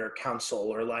board or council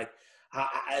or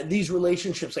these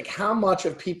relationships, like how much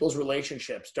of people's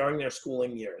relationships during their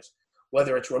schooling years,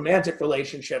 whether it's romantic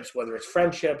relationships, whether it's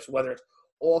friendships, whether it's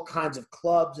all kinds of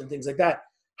clubs and things like that,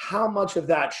 how much of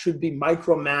that should be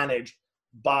micromanaged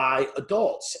by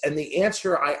adults? And the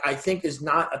answer, I think, is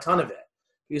not a ton of it,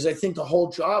 because I think the whole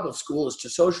job of school is to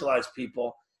socialize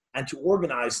people and to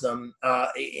organize them.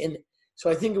 So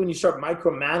I think when you start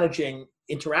micromanaging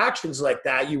interactions like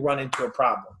that, you run into a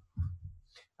problem.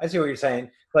 I see what you're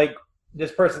saying. Like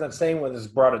this person that's staying with us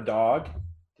brought a dog,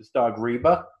 this dog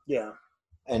Reba. Yeah.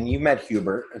 And you met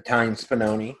Hubert, Italian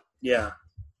Spinoni. Yeah.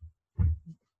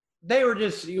 They were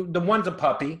just, the one's a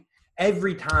puppy.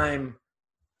 Every time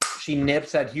she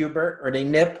nips at Hubert or they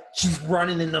nip, she's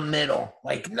running in the middle.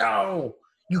 Like, no,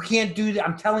 you can't do that.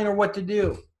 I'm telling her what to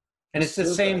do. And it's the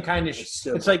same kind of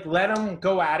it's like, let them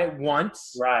go at it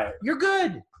once. Right. You're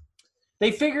good.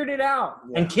 They figured it out.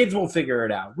 Yeah. And kids will figure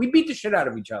it out. We beat the shit out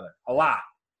of each other a lot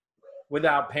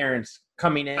without parents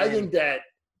coming in. I think that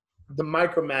the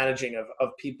micromanaging of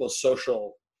people's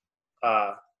social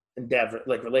endeavor,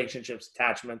 like relationships,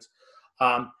 attachments,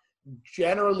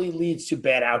 generally leads to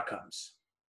bad outcomes.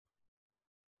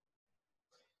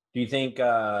 Do you think,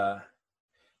 I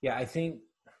think,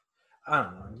 I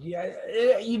don't know.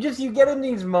 Yeah, you get in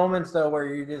these moments though where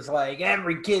you're just like,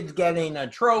 every kid's getting a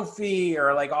trophy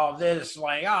or like all this,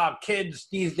 like, oh, kids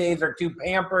these days are too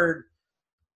pampered.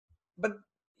 But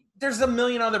there's a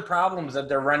million other problems that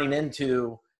they're running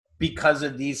into because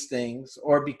of these things,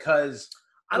 or because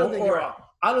I don't think you're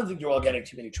all getting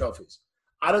too many trophies.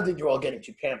 I don't think you're all getting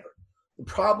too pampered. The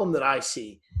problem that I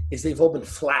see is they've all been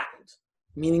flattened,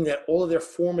 meaning that all of their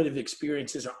formative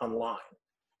experiences are online.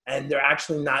 And they're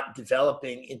actually not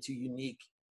developing into unique,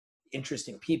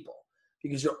 interesting people,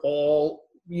 because they're all,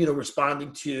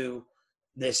 responding to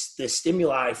this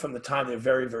stimuli from the time they're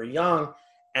very, very young,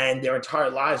 and their entire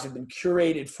lives have been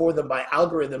curated for them by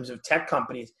algorithms of tech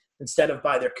companies instead of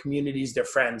by their communities, their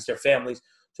friends, their families.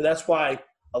 So that's why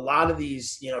a lot of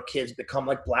these, kids become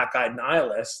like black-eyed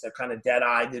nihilists. They're kind of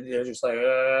dead-eyed. They're just like,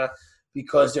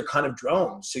 because they're kind of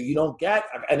drones. So you don't get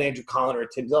an Andrew Collin or a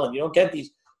Tim Dillon. You don't get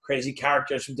these crazy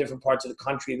characters from different parts of the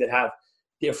country that have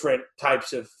different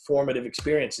types of formative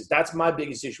experiences. That's my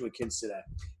biggest issue with kids today.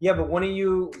 Yeah, but wouldn't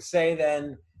you say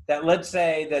then that let's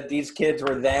say that these kids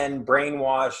were then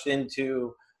brainwashed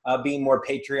into being more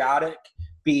patriotic,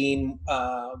 being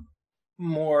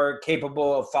more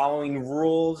capable of following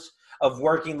rules, of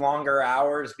working longer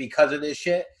hours because of this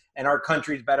shit, and our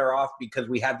country's better off because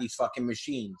we have these fucking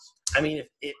machines. I mean,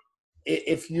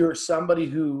 if you're somebody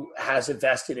who has a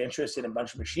vested interest in a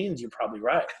bunch of machines, you're probably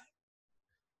right.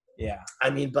 Yeah. I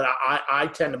mean, but I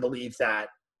tend to believe that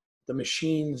the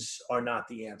machines are not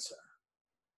the answer.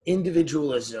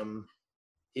 Individualism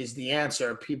is the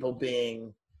answer. People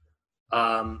being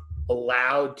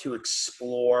allowed to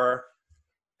explore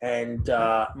and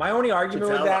my only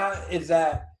argument with that is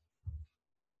that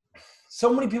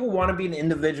so many people want to be an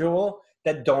individual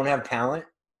that don't have talent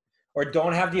or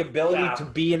don't have the ability to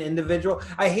be an individual.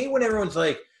 I hate when everyone's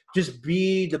like, just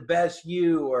be the best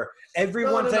you, or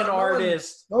everyone's an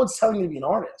artist. No one's telling you to be an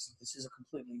artist. This is a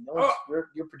completely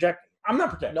you're projecting. I'm not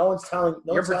projecting. No one's telling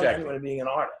anyone to be an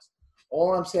artist.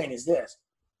 All I'm saying is this.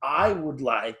 I would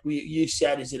like, you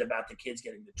said, is it about the kids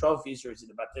getting the trophies, or is it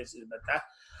about this, is it about that?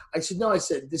 I said, no, I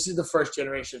said, this is the first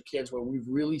generation of kids where we've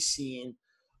really seen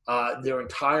their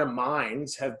entire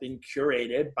minds have been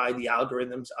curated by the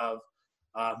algorithms of,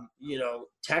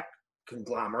 tech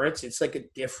conglomerates. It's like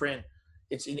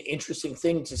it's an interesting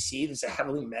thing to see. There's a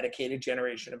heavily medicated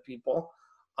generation of people.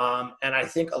 And I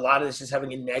think a lot of this is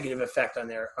having a negative effect on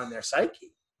their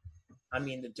psyche. I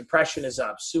mean, the depression is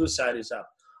up, suicide is up.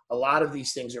 A lot of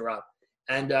these things are up.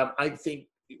 And I think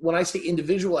when I say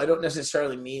individual, I don't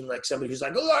necessarily mean like somebody who's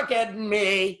like, look at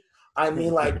me. I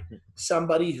mean like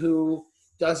somebody who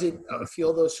doesn't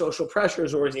feel those social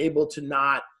pressures or is able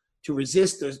to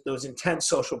resist those intense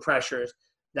social pressures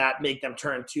that make them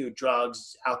turn to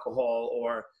drugs, alcohol,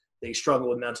 or they struggle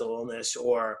with mental illness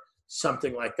or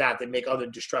something like that. They make other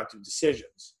destructive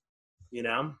decisions,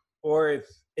 Or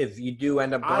if you do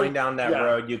end up going down that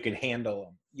road, you can handle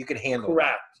them. You can handle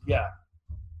Correct. them. Yeah.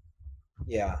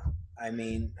 Yeah. I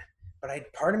mean, but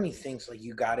part of me thinks like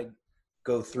you got to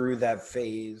go through that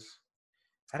phase.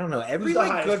 I don't know. Every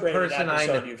good person I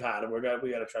know you've had, and we got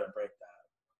to try to break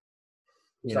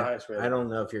that. I don't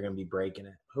know if you're going to be breaking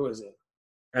it. Who is it?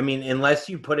 I mean, unless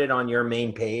you put it on your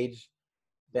main page,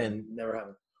 then never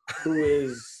happened.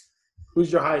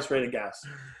 Who's your highest rated guest?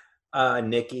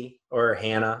 Nikki or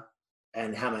Hannah.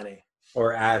 And how many?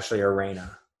 Or Ashley or Raina.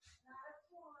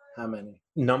 How many?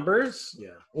 Numbers? Yeah.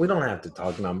 We don't have to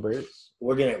talk numbers.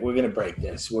 We're gonna break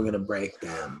this. We're gonna break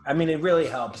them. I mean, it really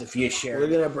helps if you share. We're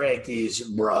gonna break these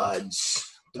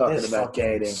broads. Talking about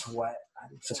dating. Sweat.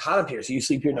 It's hot up here, so you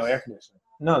sleep here, no air conditioning.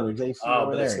 No, there's AC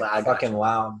over there. It's loud. Fucking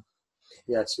loud.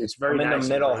 Yeah, it's very nice. I'm in the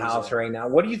middle house right now.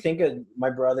 What do you think of my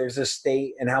brother's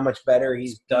estate and how much better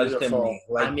he does than me?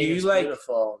 Like, do you like?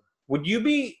 Beautiful. Would you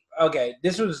be okay?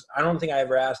 I don't think I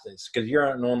ever asked this because you're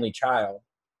an only child.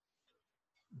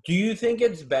 Do you think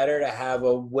it's better to have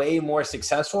a way more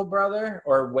successful brother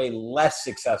or a way less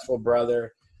successful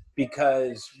brother?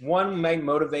 Because one might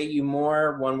motivate you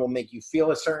more, one will make you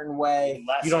feel a certain way.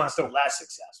 You don't have to less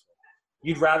successful.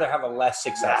 You'd rather have a less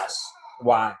successful. Yes.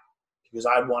 Why? Because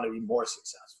I'd want to be more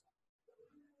successful.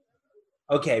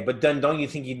 Okay, but then don't you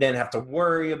think you then have to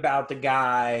worry about the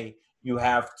guy? You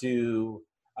have to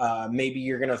maybe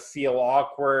you're gonna feel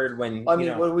awkward when what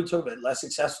are we talking about? Less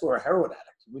successful or a heroin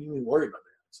addict? What do you mean worry about that?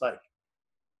 It's like,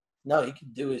 no, he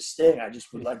can do his thing. I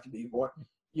just would like to be more.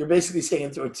 You're basically saying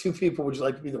if there were two people, would you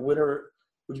like to be the winner?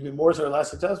 Would you be more or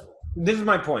less successful? This is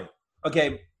my point.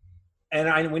 Okay,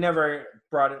 and we never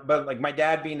brought it, but like my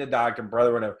dad being the doctor,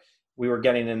 brother, whatever, we were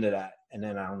getting into that. And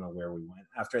then I don't know where we went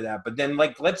after that. But then,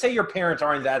 like, let's say your parents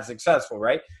aren't that successful,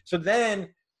 right? So then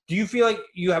do you feel like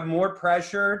you have more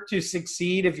pressure to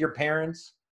succeed if your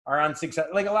parents are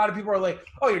unsuccessful? Like, a lot of people are like,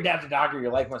 oh, your dad's a doctor,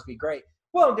 your life must be great.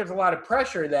 Well, there's a lot of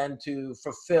pressure then to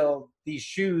fulfill these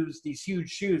huge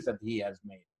shoes that he has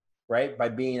made, right? By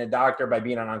being a doctor, by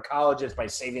being an oncologist, by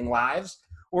saving lives.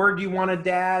 Or do you want a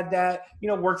dad that,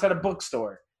 works at a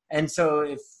bookstore? And so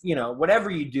if, whatever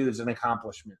you do is an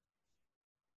accomplishment.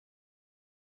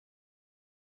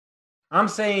 I'm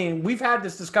saying we've had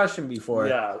this discussion before.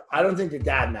 Yeah, I don't think the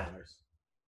dad matters.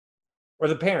 Or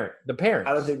the parent. The parents.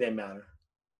 I don't think they matter.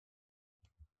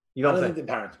 You don't think the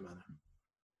parents matter.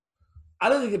 I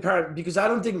don't think the parent, because I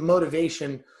don't think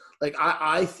motivation, like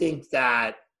I think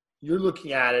that you're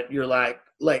looking at it, you're like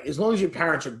as long as your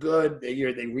parents are good, they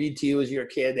read to you as your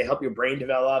kid, they help your brain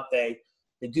develop, they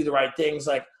do the right things.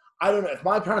 Like, I don't know, if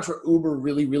my parents were uber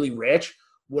really, really rich,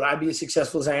 would I be as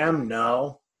successful as I am?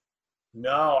 No,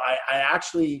 I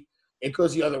actually, it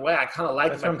goes the other way. I kind of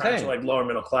like my parents are like lower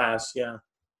middle class. Yeah.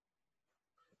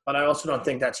 But I also don't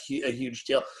think that's a huge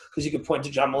deal because you could point to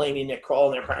John Mulaney and Nick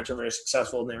Kroll, and their parents are very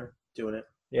successful, and they're doing it.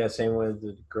 Yeah, same with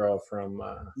the girl from.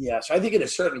 Yeah, so I think at a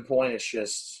certain point, it's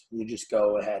just you just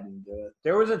go ahead and do it.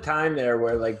 There was a time there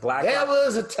where like Black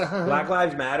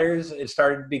Lives Matters. It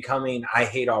started becoming I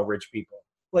hate all rich people.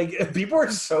 Like people are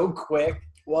so quick.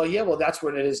 Well, yeah, that's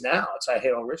what it is now. It's I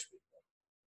hate all rich people.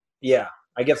 Yeah,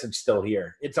 I guess it's still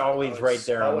here. It's always right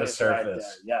there on the surface.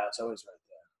 Right, yeah, it's always right there.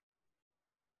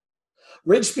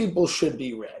 Rich people should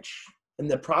be rich, and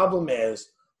the problem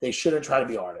is they shouldn't try to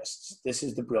be artists. This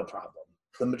is the real problem.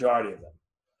 The majority of them.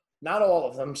 Not all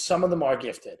of them. Some of them are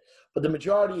gifted. But the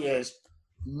majority is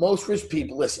most rich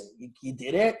people, listen, you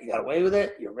did it. You got away with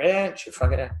it. You're rich. You're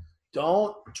fucking –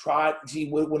 don't try – see,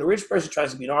 when a rich person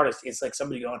tries to be an artist, it's like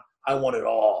somebody going, I want it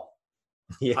all.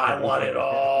 Yeah. I want it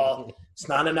all. It's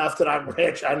not enough that I'm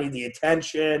rich. I need the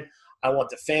attention. I want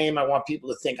the fame. I want people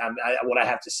to think what I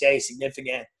have to say is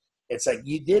significant. It's like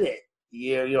you did it.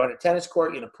 You're on a tennis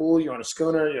court. You're in a pool. You're on a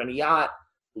schooner. You're on a yacht.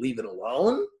 Leave it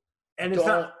alone. And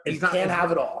you can't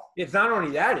have it all. It's not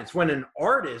only that. It's when an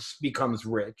artist becomes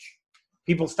rich,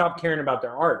 people stop caring about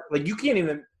their art. Like you can't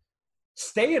even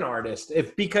stay an artist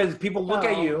because people look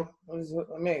at you.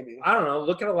 Maybe. I don't know.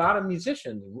 Look at a lot of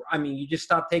musicians. I mean, you just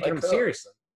stop taking them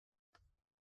seriously.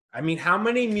 I mean, how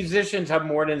many musicians have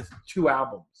more than 2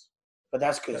 albums? But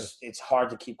that's because it's hard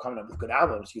to keep coming up with good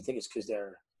albums. You think it's because they're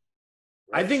rich?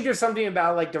 I think there's something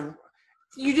about like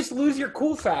you just lose your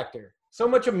cool factor. So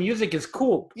much of music is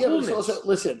cool. Yeah, but also,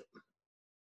 listen,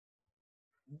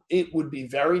 it would be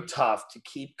very tough to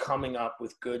keep coming up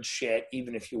with good shit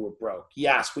even if you were broke.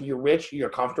 Yes, when you're rich, you're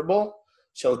comfortable.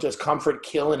 So does comfort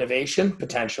kill innovation?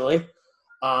 Potentially.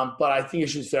 But I think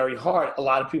it's just very hard. A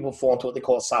lot of people fall into what they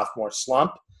call a sophomore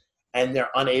slump, and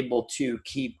they're unable to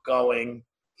keep going.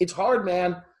 It's hard,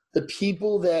 man. The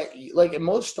people that, like, and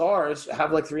most stars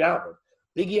have like 3 albums.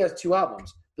 Biggie has 2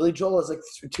 albums. Billy Joel has like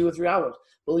 2 or 3 albums.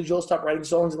 Billy Joel stopped writing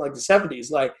songs in like the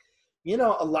 70s. Like, you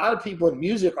know, a lot of people in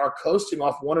music are coasting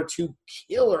off 1 or 2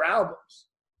 killer albums.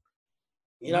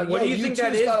 You know, what do you think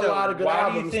that is? Got a lot of good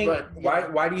albums,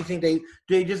 why do you think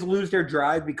they just lose their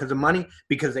drive because of money?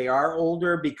 Because they are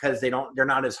older? Because they're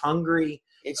not as hungry?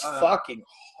 It's fucking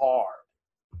hard.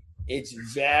 It's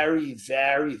very,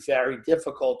 very, very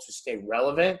difficult to stay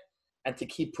relevant and to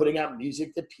keep putting out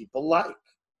music that people like.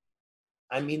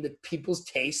 I mean, the people's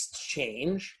tastes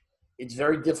change. It's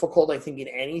very difficult, I think, in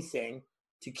anything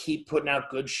to keep putting out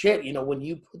good shit. You know, when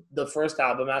you put the first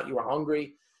album out, you were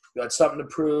hungry. You had something to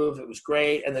prove. It was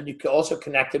great. And then you also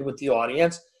connected with the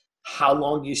audience. How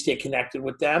long do you stay connected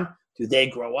with them? Do they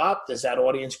grow up? Does that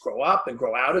audience grow up and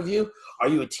grow out of you? Are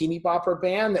you a teeny bopper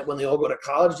band that when they all go to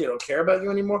college, they don't care about you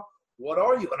anymore? What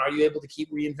are you? And are you able to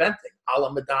keep reinventing? A la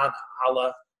Madonna, a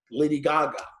la Lady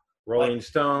Gaga. Rolling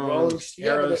Stones,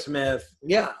 Aerosmith.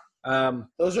 Yeah.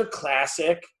 Those are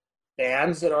classic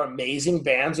bands that are amazing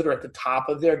bands that are at the top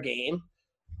of their game.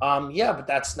 Yeah, but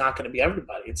that's not going to be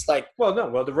everybody. It's like... Well,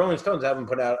 the Rolling Stones haven't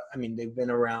put out... I mean, they've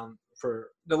been around for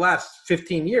the last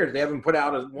 15 years. They haven't put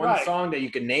out one song that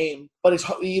you can name. But it's,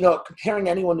 you know, comparing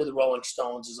anyone to the Rolling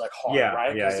Stones is like hard,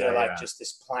 right? Because they're like just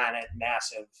this planet,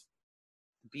 massive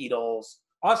Beatles.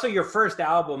 Also, your first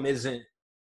album isn't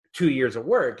 2 years of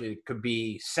work. It could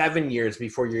be 7 years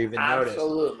before you're even noticed.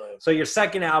 Absolutely. So your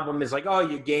second album is like, oh,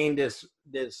 you gained this.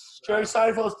 Jerry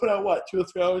Seinfeld's put out what, 2 or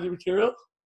 3 hours of material?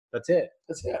 That's it.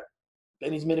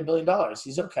 And he's made $1 billion.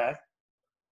 He's okay.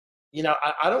 You know,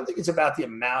 I don't think it's about the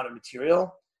amount of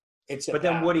material. But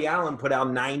then Woody Allen put out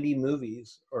 90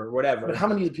 movies or whatever. But how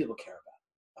many do people care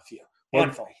about? A few.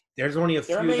 Handful. There's only a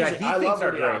few that he thinks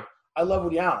are great. I love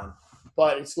Woody Allen.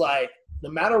 But it's like, no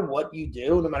matter what you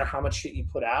do, no matter how much shit you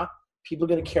put out, people are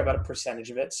going to care about a percentage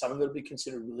of it. Some of it will be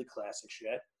considered really classic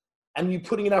shit. And you're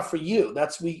putting it out for you.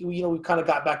 We kind of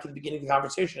got back to the beginning of the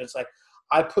conversation. It's like,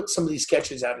 I put some of these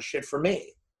sketches out of shit for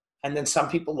me. And then some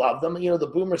people love them. You know, the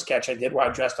Boomer sketch I did where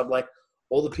I dressed up like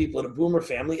all the people in a Boomer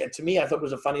family. And to me, I thought it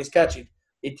was the funniest sketch.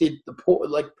 It did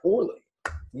poorly.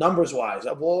 Numbers-wise,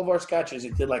 of all of our sketches,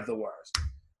 it did like the worst.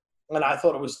 And I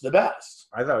thought it was the best.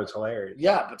 I thought it was hilarious.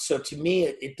 Yeah, but so to me,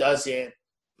 it doesn't.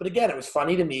 But again, it was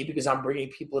funny to me because I'm bringing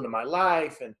people into my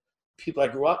life and people I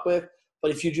grew up with.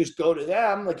 But if you just go to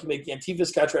them, like you make the Antifa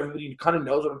sketch where everybody kind of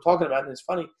knows what I'm talking about and it's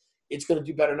funny, it's going to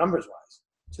do better numbers-wise.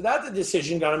 So that's a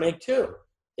decision you got to make too.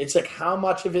 It's like how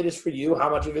much of it is for you, how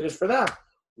much of it is for them.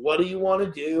 What do you want to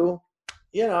do?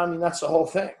 You know, I mean, that's the whole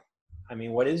thing. I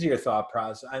mean, what is your thought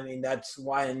process? I mean, that's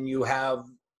when you have,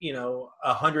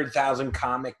 100,000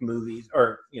 comic movies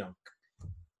or,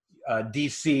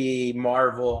 DC,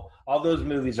 Marvel, all those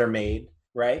movies are made,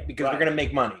 right? Because they're going to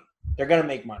make money. They're going to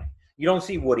make money. You don't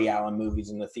see Woody Allen movies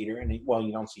in the theater, and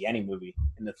you don't see any movie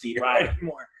in the theater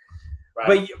anymore.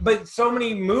 Right. But so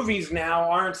many movies now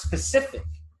aren't specific,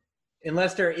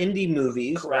 unless they're indie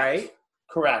movies, Correct. right?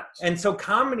 Correct. And so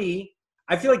comedy,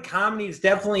 I feel like comedy is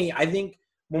definitely. I think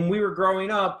when we were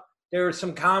growing up, there was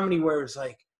some comedy where it's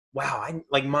like, wow,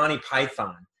 like Monty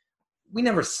Python. We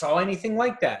never saw anything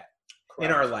like that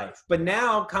in our life. But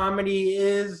now comedy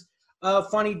is a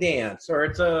funny dance,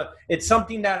 or it's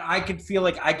something that I could feel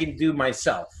like I can do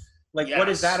myself. Like, what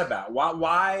is that about?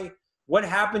 Why? What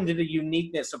happened to the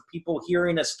uniqueness of people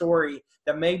hearing a story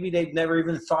that maybe they've never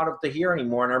even thought of to hear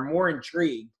anymore and are more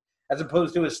intrigued, as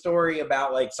opposed to a story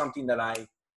about like something that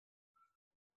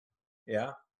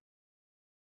yeah.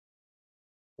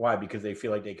 Why? Because they feel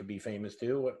like they could be famous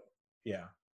too? Yeah.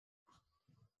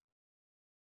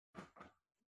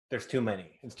 There's too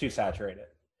many. It's too saturated.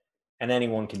 And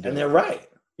anyone can do it. And they're right.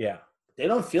 Yeah. They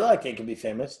don't feel like they can be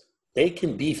famous. They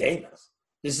can be famous.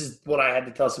 This is what I had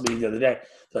to tell somebody the other day.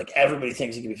 Like, everybody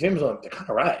thinks he can be famous. They're kind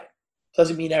of right.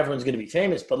 Doesn't mean everyone's going to be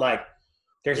famous, but like,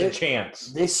 there's a chance.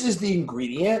 This is the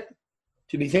ingredient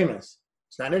to be famous.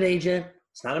 It's not an agent.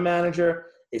 It's not a manager.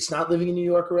 It's not living in New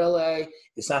York or LA.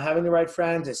 It's not having the right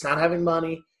friends. It's not having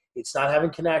money. It's not having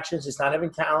connections. It's not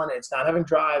having talent. It's not having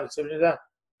drive. It's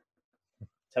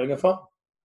having a phone.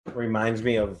 Reminds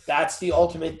me of... That's the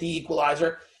ultimate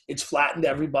equalizer. It's flattened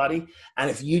everybody. And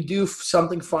if you do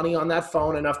something funny on that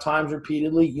phone enough times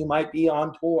repeatedly, you might be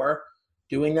on tour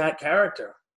doing that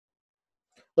character.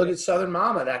 Look at Southern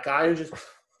Mama, that guy who just,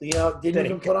 didn't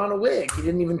even put on a wig. He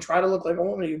didn't even try to look like a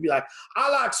woman. He'd be like, I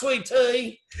like sweet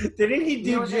tea. Didn't he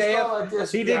do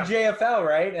JFL? He did JFL,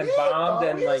 right? And bombed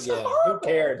and who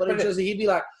cared? But he'd be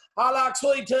like, I like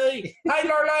sweet tea. Hey,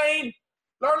 Lurleen,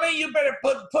 you better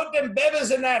put them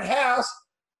babies in that house.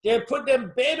 Yeah, put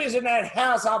them babies in that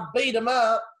house. I'll beat them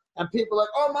up. And people are like,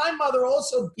 oh, my mother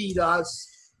also beat us.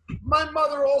 My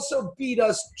mother also beat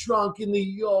us drunk in the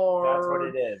yard. That's what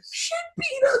it is. She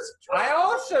beat us drunk. I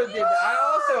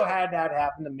also had that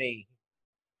happen to me.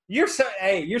 You're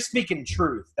speaking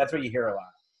truth. That's what you hear a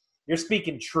lot. You're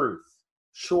speaking truth.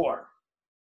 Sure.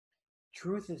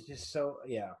 Truth is just so,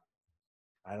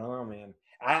 I don't know, man.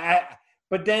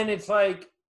 But then it's like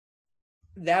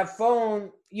that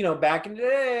phone, back in the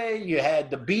day, you had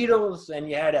the Beatles and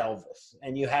you had Elvis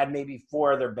and you had maybe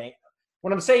 4 other bands.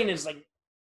 What I'm saying is, like,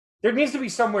 there needs to be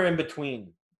somewhere in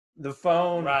between the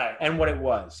phone and what it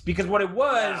was. Because what it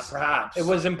was, perhaps, it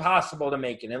was impossible to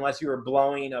make it unless you were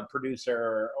blowing a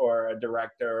producer or a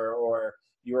director or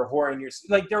you were whoring your...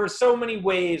 Like, there were so many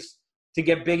ways to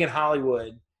get big in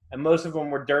Hollywood, and most of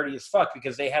them were dirty as fuck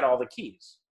because they had all the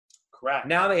keys. Correct.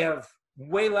 Now they have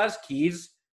way less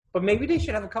keys, but maybe they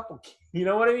should have a couple keys. You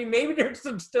know what I mean? Maybe there's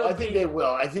some still I think they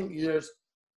will. I think there's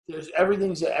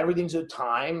everything's a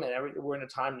time, and we're in a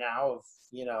time now of,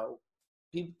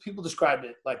 people described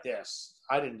it like this.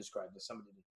 I didn't describe this. Somebody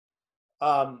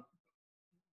did.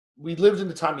 We lived in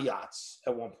the time of yachts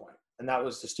at one point, and that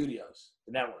was the studios,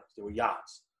 the networks. There were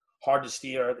yachts, hard to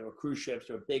steer. There were cruise ships.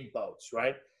 There were big boats,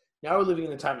 right? Now we're living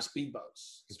in the time of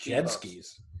speedboats. Jet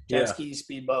skis,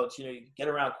 speedboats. You get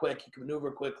around quick. You can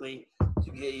maneuver quickly.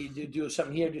 You do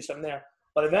something here, do something there.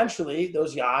 But eventually,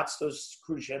 those yachts, those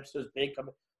cruise ships, those big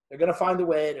companies, they're going to find a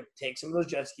way to take some of those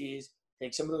jet skis,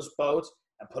 take some of those boats,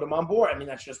 and put them on board. I mean,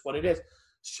 that's just what it is.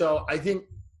 So I think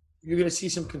you're going to see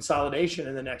some consolidation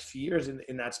in the next few years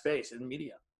in that space, in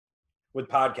media. With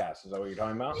podcasts, is that what you're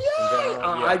talking about?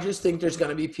 Yeah. I just think there's going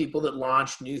to be people that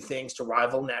launch new things to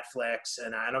rival Netflix.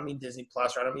 And I don't mean Disney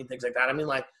Plus, or I don't mean things like that. I mean,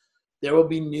 like, there will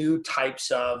be new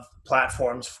types of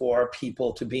platforms for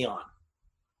people to be on.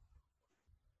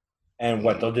 And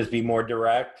what, they'll just be more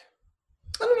direct?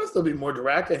 I don't know if they'll be more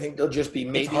direct. I think they'll just be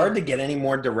maybe... It's hard to get any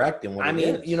more direct than what it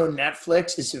is.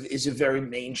 Netflix is a very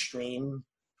mainstream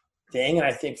thing. And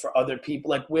I think for other people,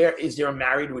 like, where is there a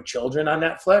Married with Children on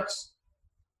Netflix?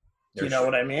 Do you know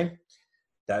what I mean?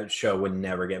 That show would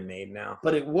never get made now.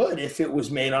 But it would if it was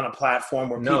made on a platform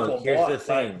where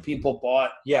people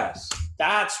bought. Yes.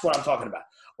 That's what I'm talking about.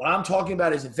 What I'm talking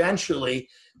about is eventually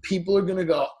people are going to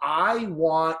go, I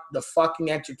want the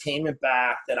fucking entertainment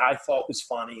back that I thought was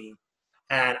funny,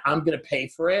 and I'm going to pay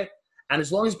for it. And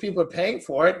as long as people are paying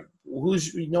for it,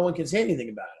 no one can say anything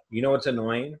about it. You know what's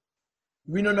annoying?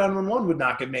 Reno 911 would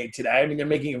not get made today. I mean, they're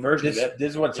making a version of it.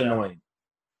 This is what's annoying.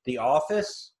 The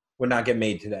Office would not get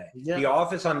made today. Yeah. The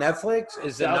Office on Netflix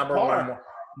is the number one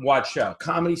watch show.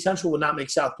 Comedy Central would not make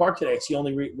South Park today. It's the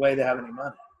only way they have any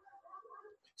money.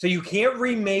 So you can't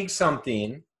remake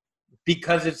something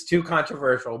because it's too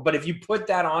controversial. But if you put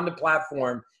that on the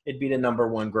platform, it'd be the number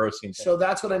one grossing thing. So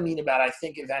that's what I mean about, I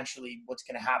think eventually what's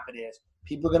going to happen is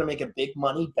people are going to make a big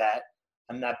money bet,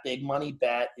 And that big money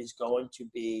bet is going to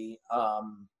be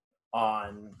on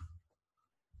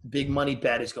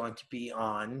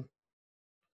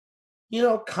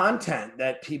content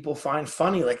that people find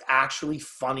funny, like actually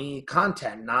funny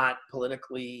content, not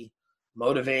politically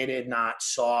motivated, not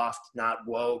soft, not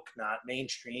woke, not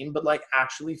mainstream, but like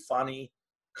actually funny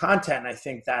content. And I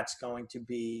think that's going to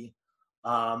be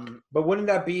but wouldn't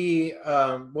that be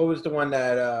what was the one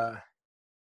that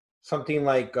something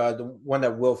like the one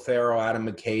that Will Ferrell, Adam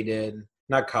McKay did?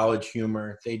 Not College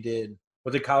Humor. They did.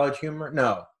 Was it College Humor?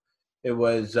 No, it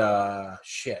was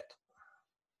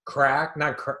Crack.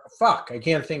 Not fuck. I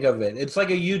can't think of it. It's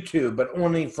like a YouTube, but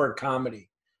only for comedy,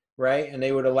 right? And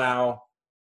they would allow.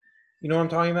 You know what I'm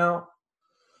talking about?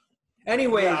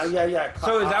 Anyways, yeah.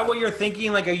 So is that what you're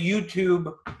thinking? Like a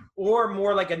YouTube or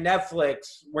more like a Netflix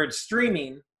where it's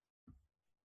streaming,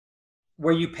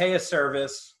 where you pay a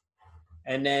service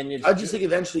and then I just think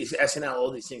eventually SNL,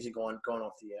 all these things are going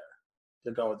off the air.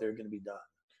 They're going to be done.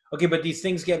 Okay, but these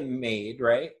things get made,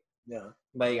 right? Yeah.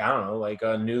 Like, I don't know, like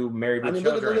a new Married with Look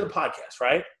Children. at the podcast,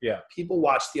 right? Yeah. People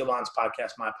watch Theo Von's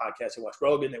podcast, my podcast. They watch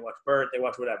Rogan. They watch Bert. They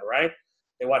watch whatever, right?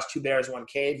 They watch Two Bears, One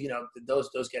Cave. Those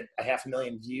get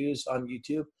 500,000 views on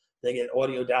YouTube. They get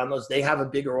audio downloads. They have a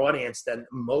bigger audience than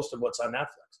most of what's on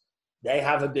Netflix. They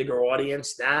have a bigger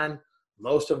audience than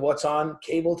most of what's on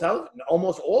cable television,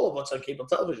 almost all of what's on cable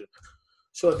television.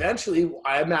 So eventually,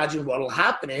 I imagine what will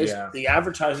happen is the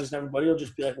advertisers and everybody will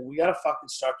just be like, well, we got to fucking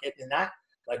start getting that.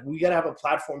 Like, we got to have a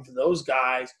platform for those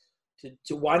guys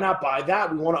to why not buy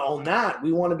that? We want to own that.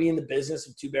 We want to be in the business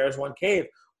of Two Bears, One Cave.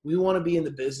 We want to be in the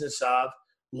business of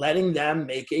letting them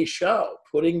make a show,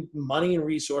 putting money and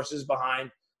resources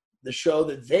behind the show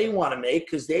that they want to make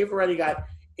because they've already got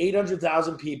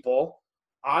 800,000 people,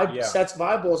 sets of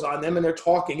eyeballs on them, and they're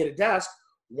talking at a desk.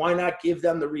 Why not give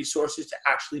them the resources to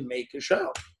actually make a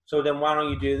show? So then why don't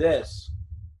you do this?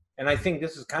 And I think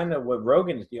this is kind of what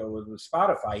Rogan's deal was with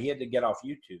Spotify. He had to get off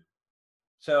YouTube.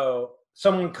 So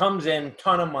someone comes in,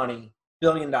 ton of money,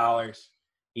 $1 billion.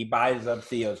 He buys up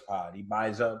Theo's pod. He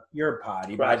buys up your pod.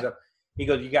 He buys up. He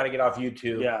goes, you got to get off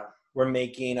YouTube. Yeah. We're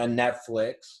making a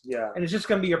Netflix. Yeah. And it's just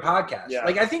going to be your podcast. Yeah.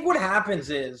 Like, I think what happens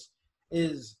is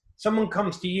someone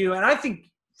comes to you, and I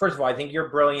think, first of all, I think you're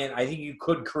brilliant. I think you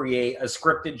could create a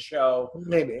scripted show.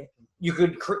 Maybe. You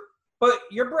could but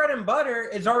your bread and butter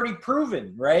is already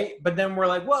proven, right? But then we're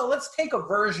like, well, let's take a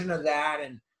version of that.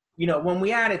 And, when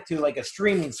we add it to like a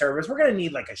streaming service, we're going to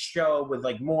need like a show with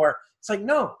like more. It's like,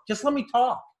 no, just let me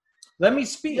talk. Let me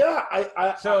speak.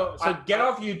 Yeah. So get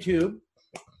off YouTube.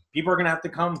 People are going to have to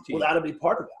come to you. Well, that'll be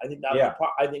part of it. I think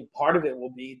I think part of it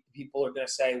will be people are going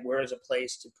to say, where is a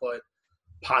place to put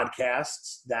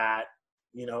podcasts that,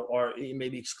 are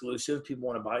maybe exclusive. People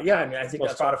want to buy. Yeah, I mean, I think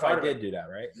that's Spotify did do that,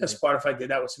 right? Yeah, Spotify did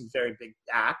that with some very big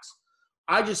acts.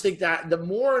 I just think that the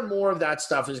more and more of that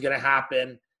stuff is going to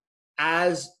happen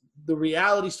as the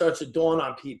reality starts to dawn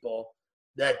on people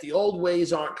that the old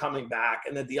ways aren't coming back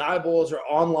and that the eyeballs are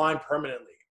online permanently.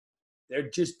 They're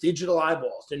just digital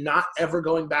eyeballs. They're not ever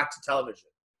going back to television.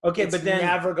 Okay, it's but then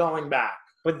never going back.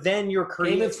 But then you're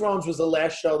creating. Game of Thrones was the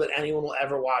last show that anyone will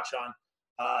ever watch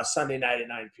on Sunday night at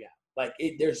 9 p.m. Like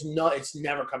it's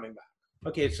never coming back.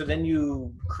 Okay, so then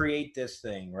you create this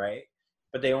thing, right?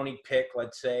 But they only pick,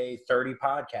 let's say, 30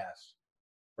 podcasts,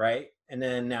 right? And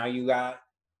then now you got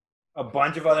a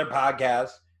bunch of other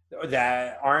podcasts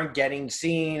that aren't getting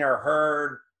seen or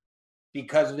heard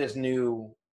because of this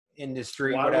new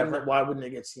industry. Why wouldn't they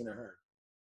get seen or heard?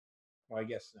 Well, I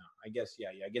guess no. I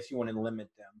guess you want to limit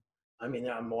them. I mean,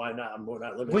 why not? I'm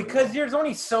not limiting because them. There's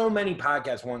only so many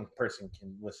podcasts one person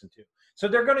can listen to. So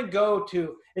they're going to go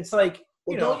to. It's like,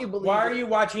 don't you believe? Why are you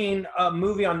watching a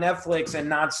movie on Netflix and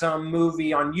not some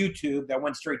movie on YouTube that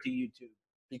went straight to YouTube?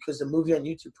 Because the movie on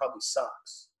YouTube probably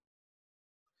sucks.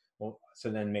 Well, so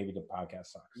then maybe the podcast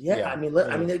sucks. Yeah. I mean,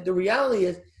 the reality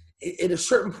is, at a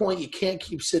certain point, you can't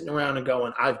keep sitting around and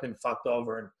going, "I've been fucked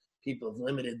over," and people have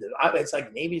limited it. It's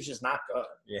like maybe it's just not good.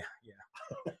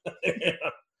 Yeah.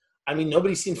 I mean,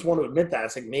 nobody seems to want to admit that.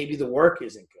 It's like maybe the work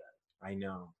isn't good. I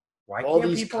know. Why all can't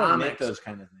these people comics, admit those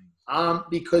kind of things?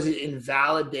 Because it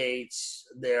invalidates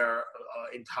their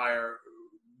entire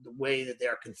the way that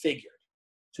they're configured.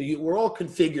 So we're all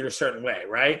configured a certain way,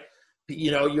 right?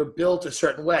 You're built a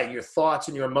certain way. Your thoughts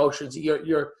and your emotions,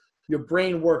 your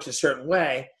brain works a certain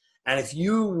way. And if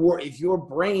your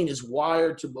brain is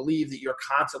wired to believe that you're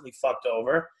constantly fucked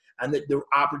over and that the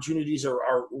opportunities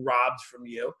are robbed from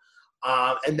you,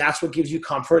 and that's what gives you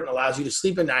comfort and allows you to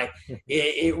sleep at night,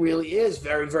 it really is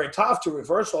very, very tough to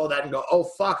reverse all that and go, oh,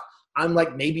 fuck, I'm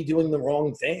like maybe doing the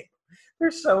wrong thing.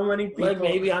 There's so many people. Like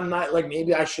maybe I'm not, like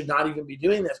maybe I should not even be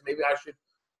doing this. Maybe I should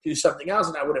do something else,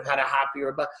 and I would have had a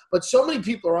happier. But so many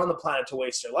people are on the planet to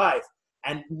waste their life,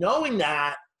 and knowing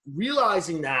that,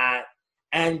 realizing that,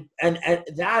 and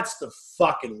that's the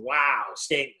fucking wow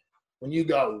statement. When you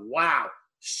go, wow,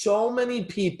 so many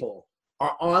people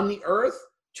are on the earth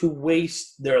to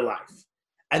waste their life,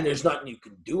 and there's nothing you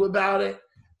can do about it,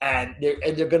 and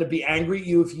they're going to be angry at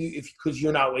you if because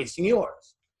you're not wasting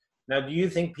yours. Now, do you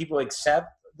think people accept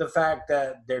the fact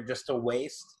that they're just a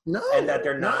waste? No, and that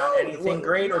they're not anything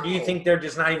great, or do you think they're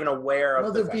just not even aware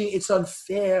of the fact? It's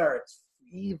unfair. It's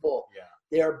evil. Yeah.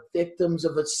 They're victims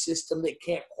of a system. They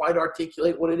can't quite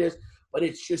articulate what it is, but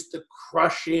it's just the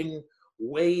crushing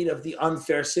weight of the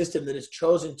unfair system that has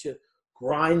chosen to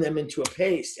grind them into a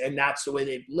paste, and that's the way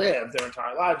they've lived their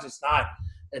entire lives. It's not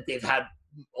that they've had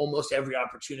almost every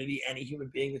opportunity any human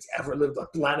being that's ever lived on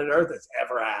planet Earth has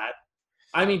ever had.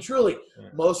 I mean, truly,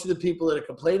 most of the people that are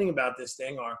complaining about this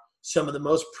thing are some of the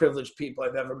most privileged people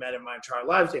I've ever met in my entire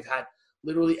lives. They've had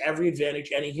literally every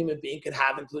advantage any human being could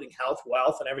have, including health,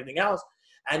 wealth, and everything else,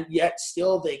 and yet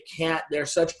still they can't. They're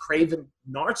such craven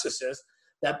narcissists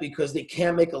that because they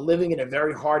can't make a living in a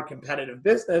very hard competitive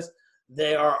business,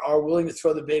 they are willing to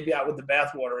throw the baby out with the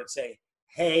bathwater and say,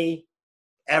 hey,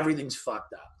 everything's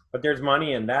fucked up. But there's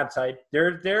money in that side.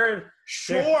 There's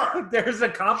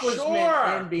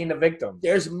accomplishment in being a victim.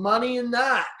 There's money in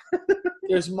that.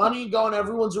 There's money going,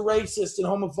 everyone's a racist and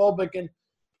homophobic, and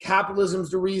capitalism's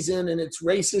the reason, and it's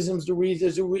racism's the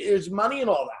reason. There's money in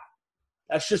all that.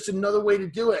 That's just another way to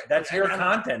do it. That's your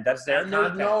content. That's their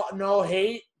content. No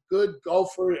hate. Good, go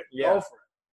for it. Yeah. Go for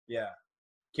it. Yeah.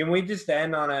 Can we just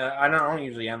end on I don't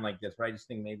usually end like this, but I just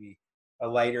think maybe a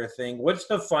lighter thing. What's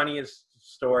the funniest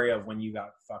story of when you got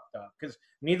fucked up? Because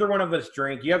neither one of us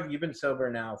drink. You've been sober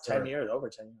now for 10 years, over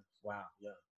 10 years. Wow.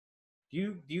 Yeah.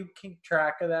 Do you keep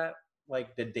track of that?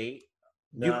 Like the date?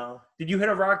 No. Did you hit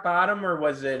a rock bottom, or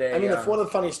was it one of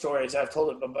the funny stories, I've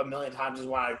told it a million times, is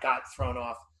when I got thrown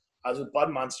off. I was with Bud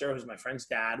Munster, who's my friend's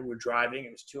dad. We were driving.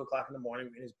 It was 2 o'clock in the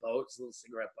morning in his boat, his little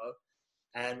cigarette boat.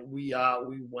 And we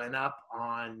went up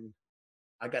on,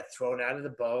 I got thrown out of the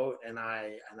boat, and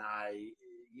I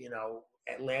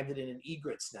landed in an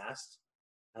egret's nest.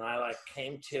 And I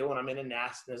came to, and I'm in a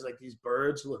nest, and there's these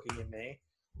birds looking at me.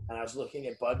 And I was looking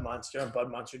at Bud Munster, and Bud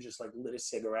Munster just lit a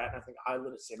cigarette. And I think I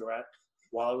lit a cigarette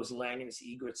while I was laying in this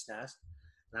egret's nest.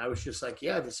 And I was just like,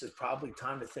 yeah, this is probably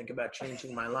time to think about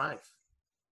changing my life.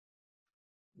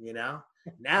 You know?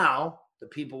 Now, the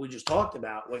people we just talked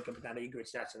about wake up in that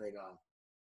egret's nest and they go,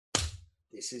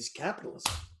 this is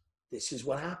capitalism. This is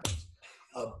what happens.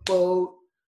 A boat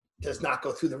does not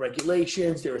go through the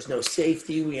regulations. There is no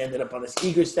safety. We ended up on this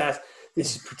egret's nest.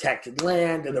 This is protected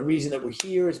land. And the reason that we're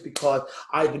here is because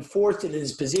I've been forced into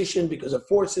this position because of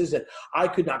forces that I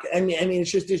could not. I mean,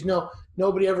 it's just,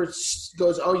 nobody ever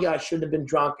goes, oh yeah, I shouldn't have been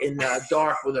drunk in the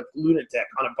dark with a lunatic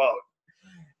on a boat.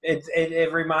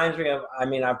 It reminds me of,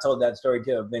 I've told that story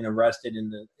too. I've been arrested in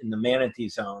the manatee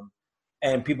zone,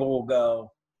 and people will go,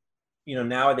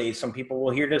 nowadays some people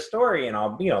will hear this story and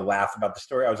I'll, laugh about the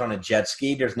story. I was on a jet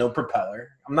ski. There's no propeller.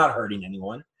 I'm not hurting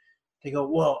anyone. They go,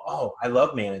 well, I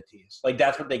love manatees.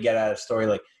 That's what they get out of the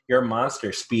story. You're a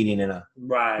monster speeding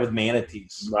with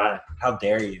manatees. Right. How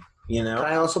dare you? Can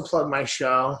I also plug my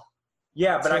show?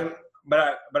 Yeah,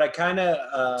 but I kind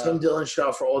of Tim Dillon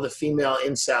show for all the female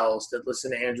incels that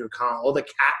listen to Andrew Collin, all the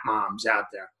cat moms out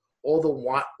there, all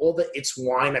the it's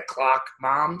wine o'clock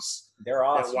moms. They're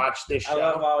awesome. That watch this show.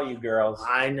 I love all you girls.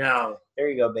 I know. There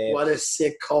you go, babe. What a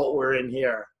sick cult we're in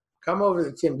here. Come over to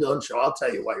the Tim Dillon show. I'll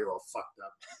tell you why you're all fucked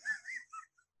up.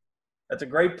 That's a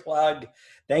great plug.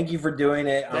 Thank you for doing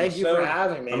it. Thank you for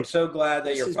having me. I'm so glad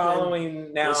that you're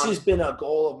following now. This has been a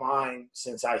goal of mine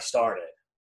since I started,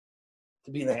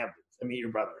 to be in the Hamptons, to meet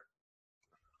your brother.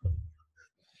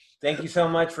 Thank you so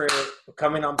much for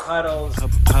coming on Puddles.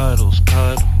 Puddles.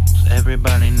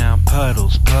 Everybody now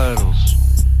puddles. Puddles.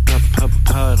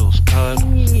 Puddles.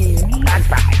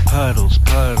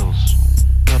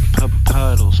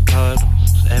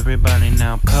 Everybody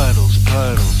now puddles.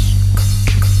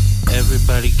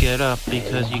 Everybody get up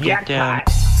because you get down.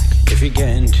 If you're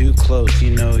getting too close,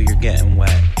 you know you're getting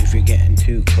wet. If you're getting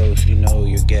too close, you know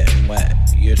you're getting wet.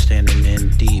 You're standing in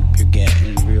deep, you're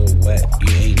getting real wet.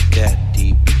 You ain't that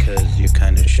deep because you're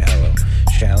kinda shallow.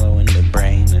 Shallow in the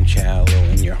brain and shallow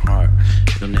in your heart.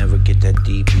 You'll never get that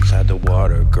deep inside the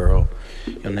water, girl.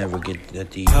 You'll never get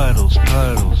that deep. Puddles.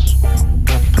 Puddles.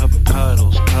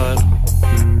 Puddles.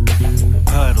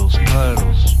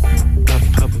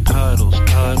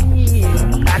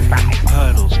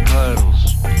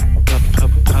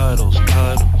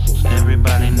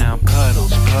 Everybody now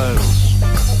puddles.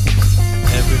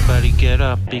 Everybody get get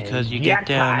up because you get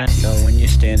down. And when you're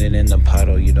standing in the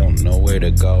puddle, you don't know where to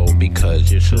go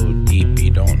because you're so deep,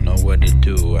 you don't know what to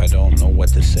do. I don't know what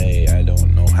to say, I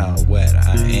don't know how wet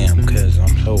I am, cause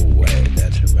I'm so wet,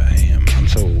 that's who I am. I'm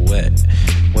so wet,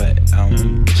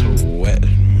 I'm so wet,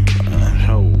 I'm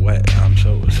so wet, I'm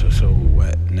so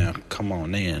wet. Now come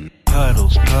on in.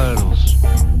 puddles, puddles,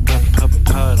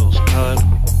 puddles, puddles,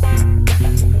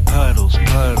 puddles,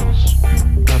 puddles,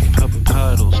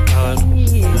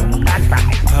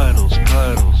 puddles,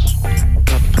 puddles,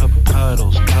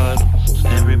 puddles, puddles.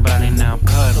 Everybody now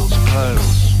puddles,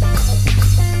 puddles.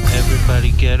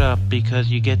 Everybody get up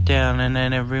because you get down, and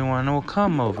then everyone will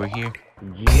come over here.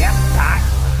 Yep,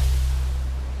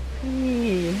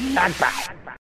 that's bad.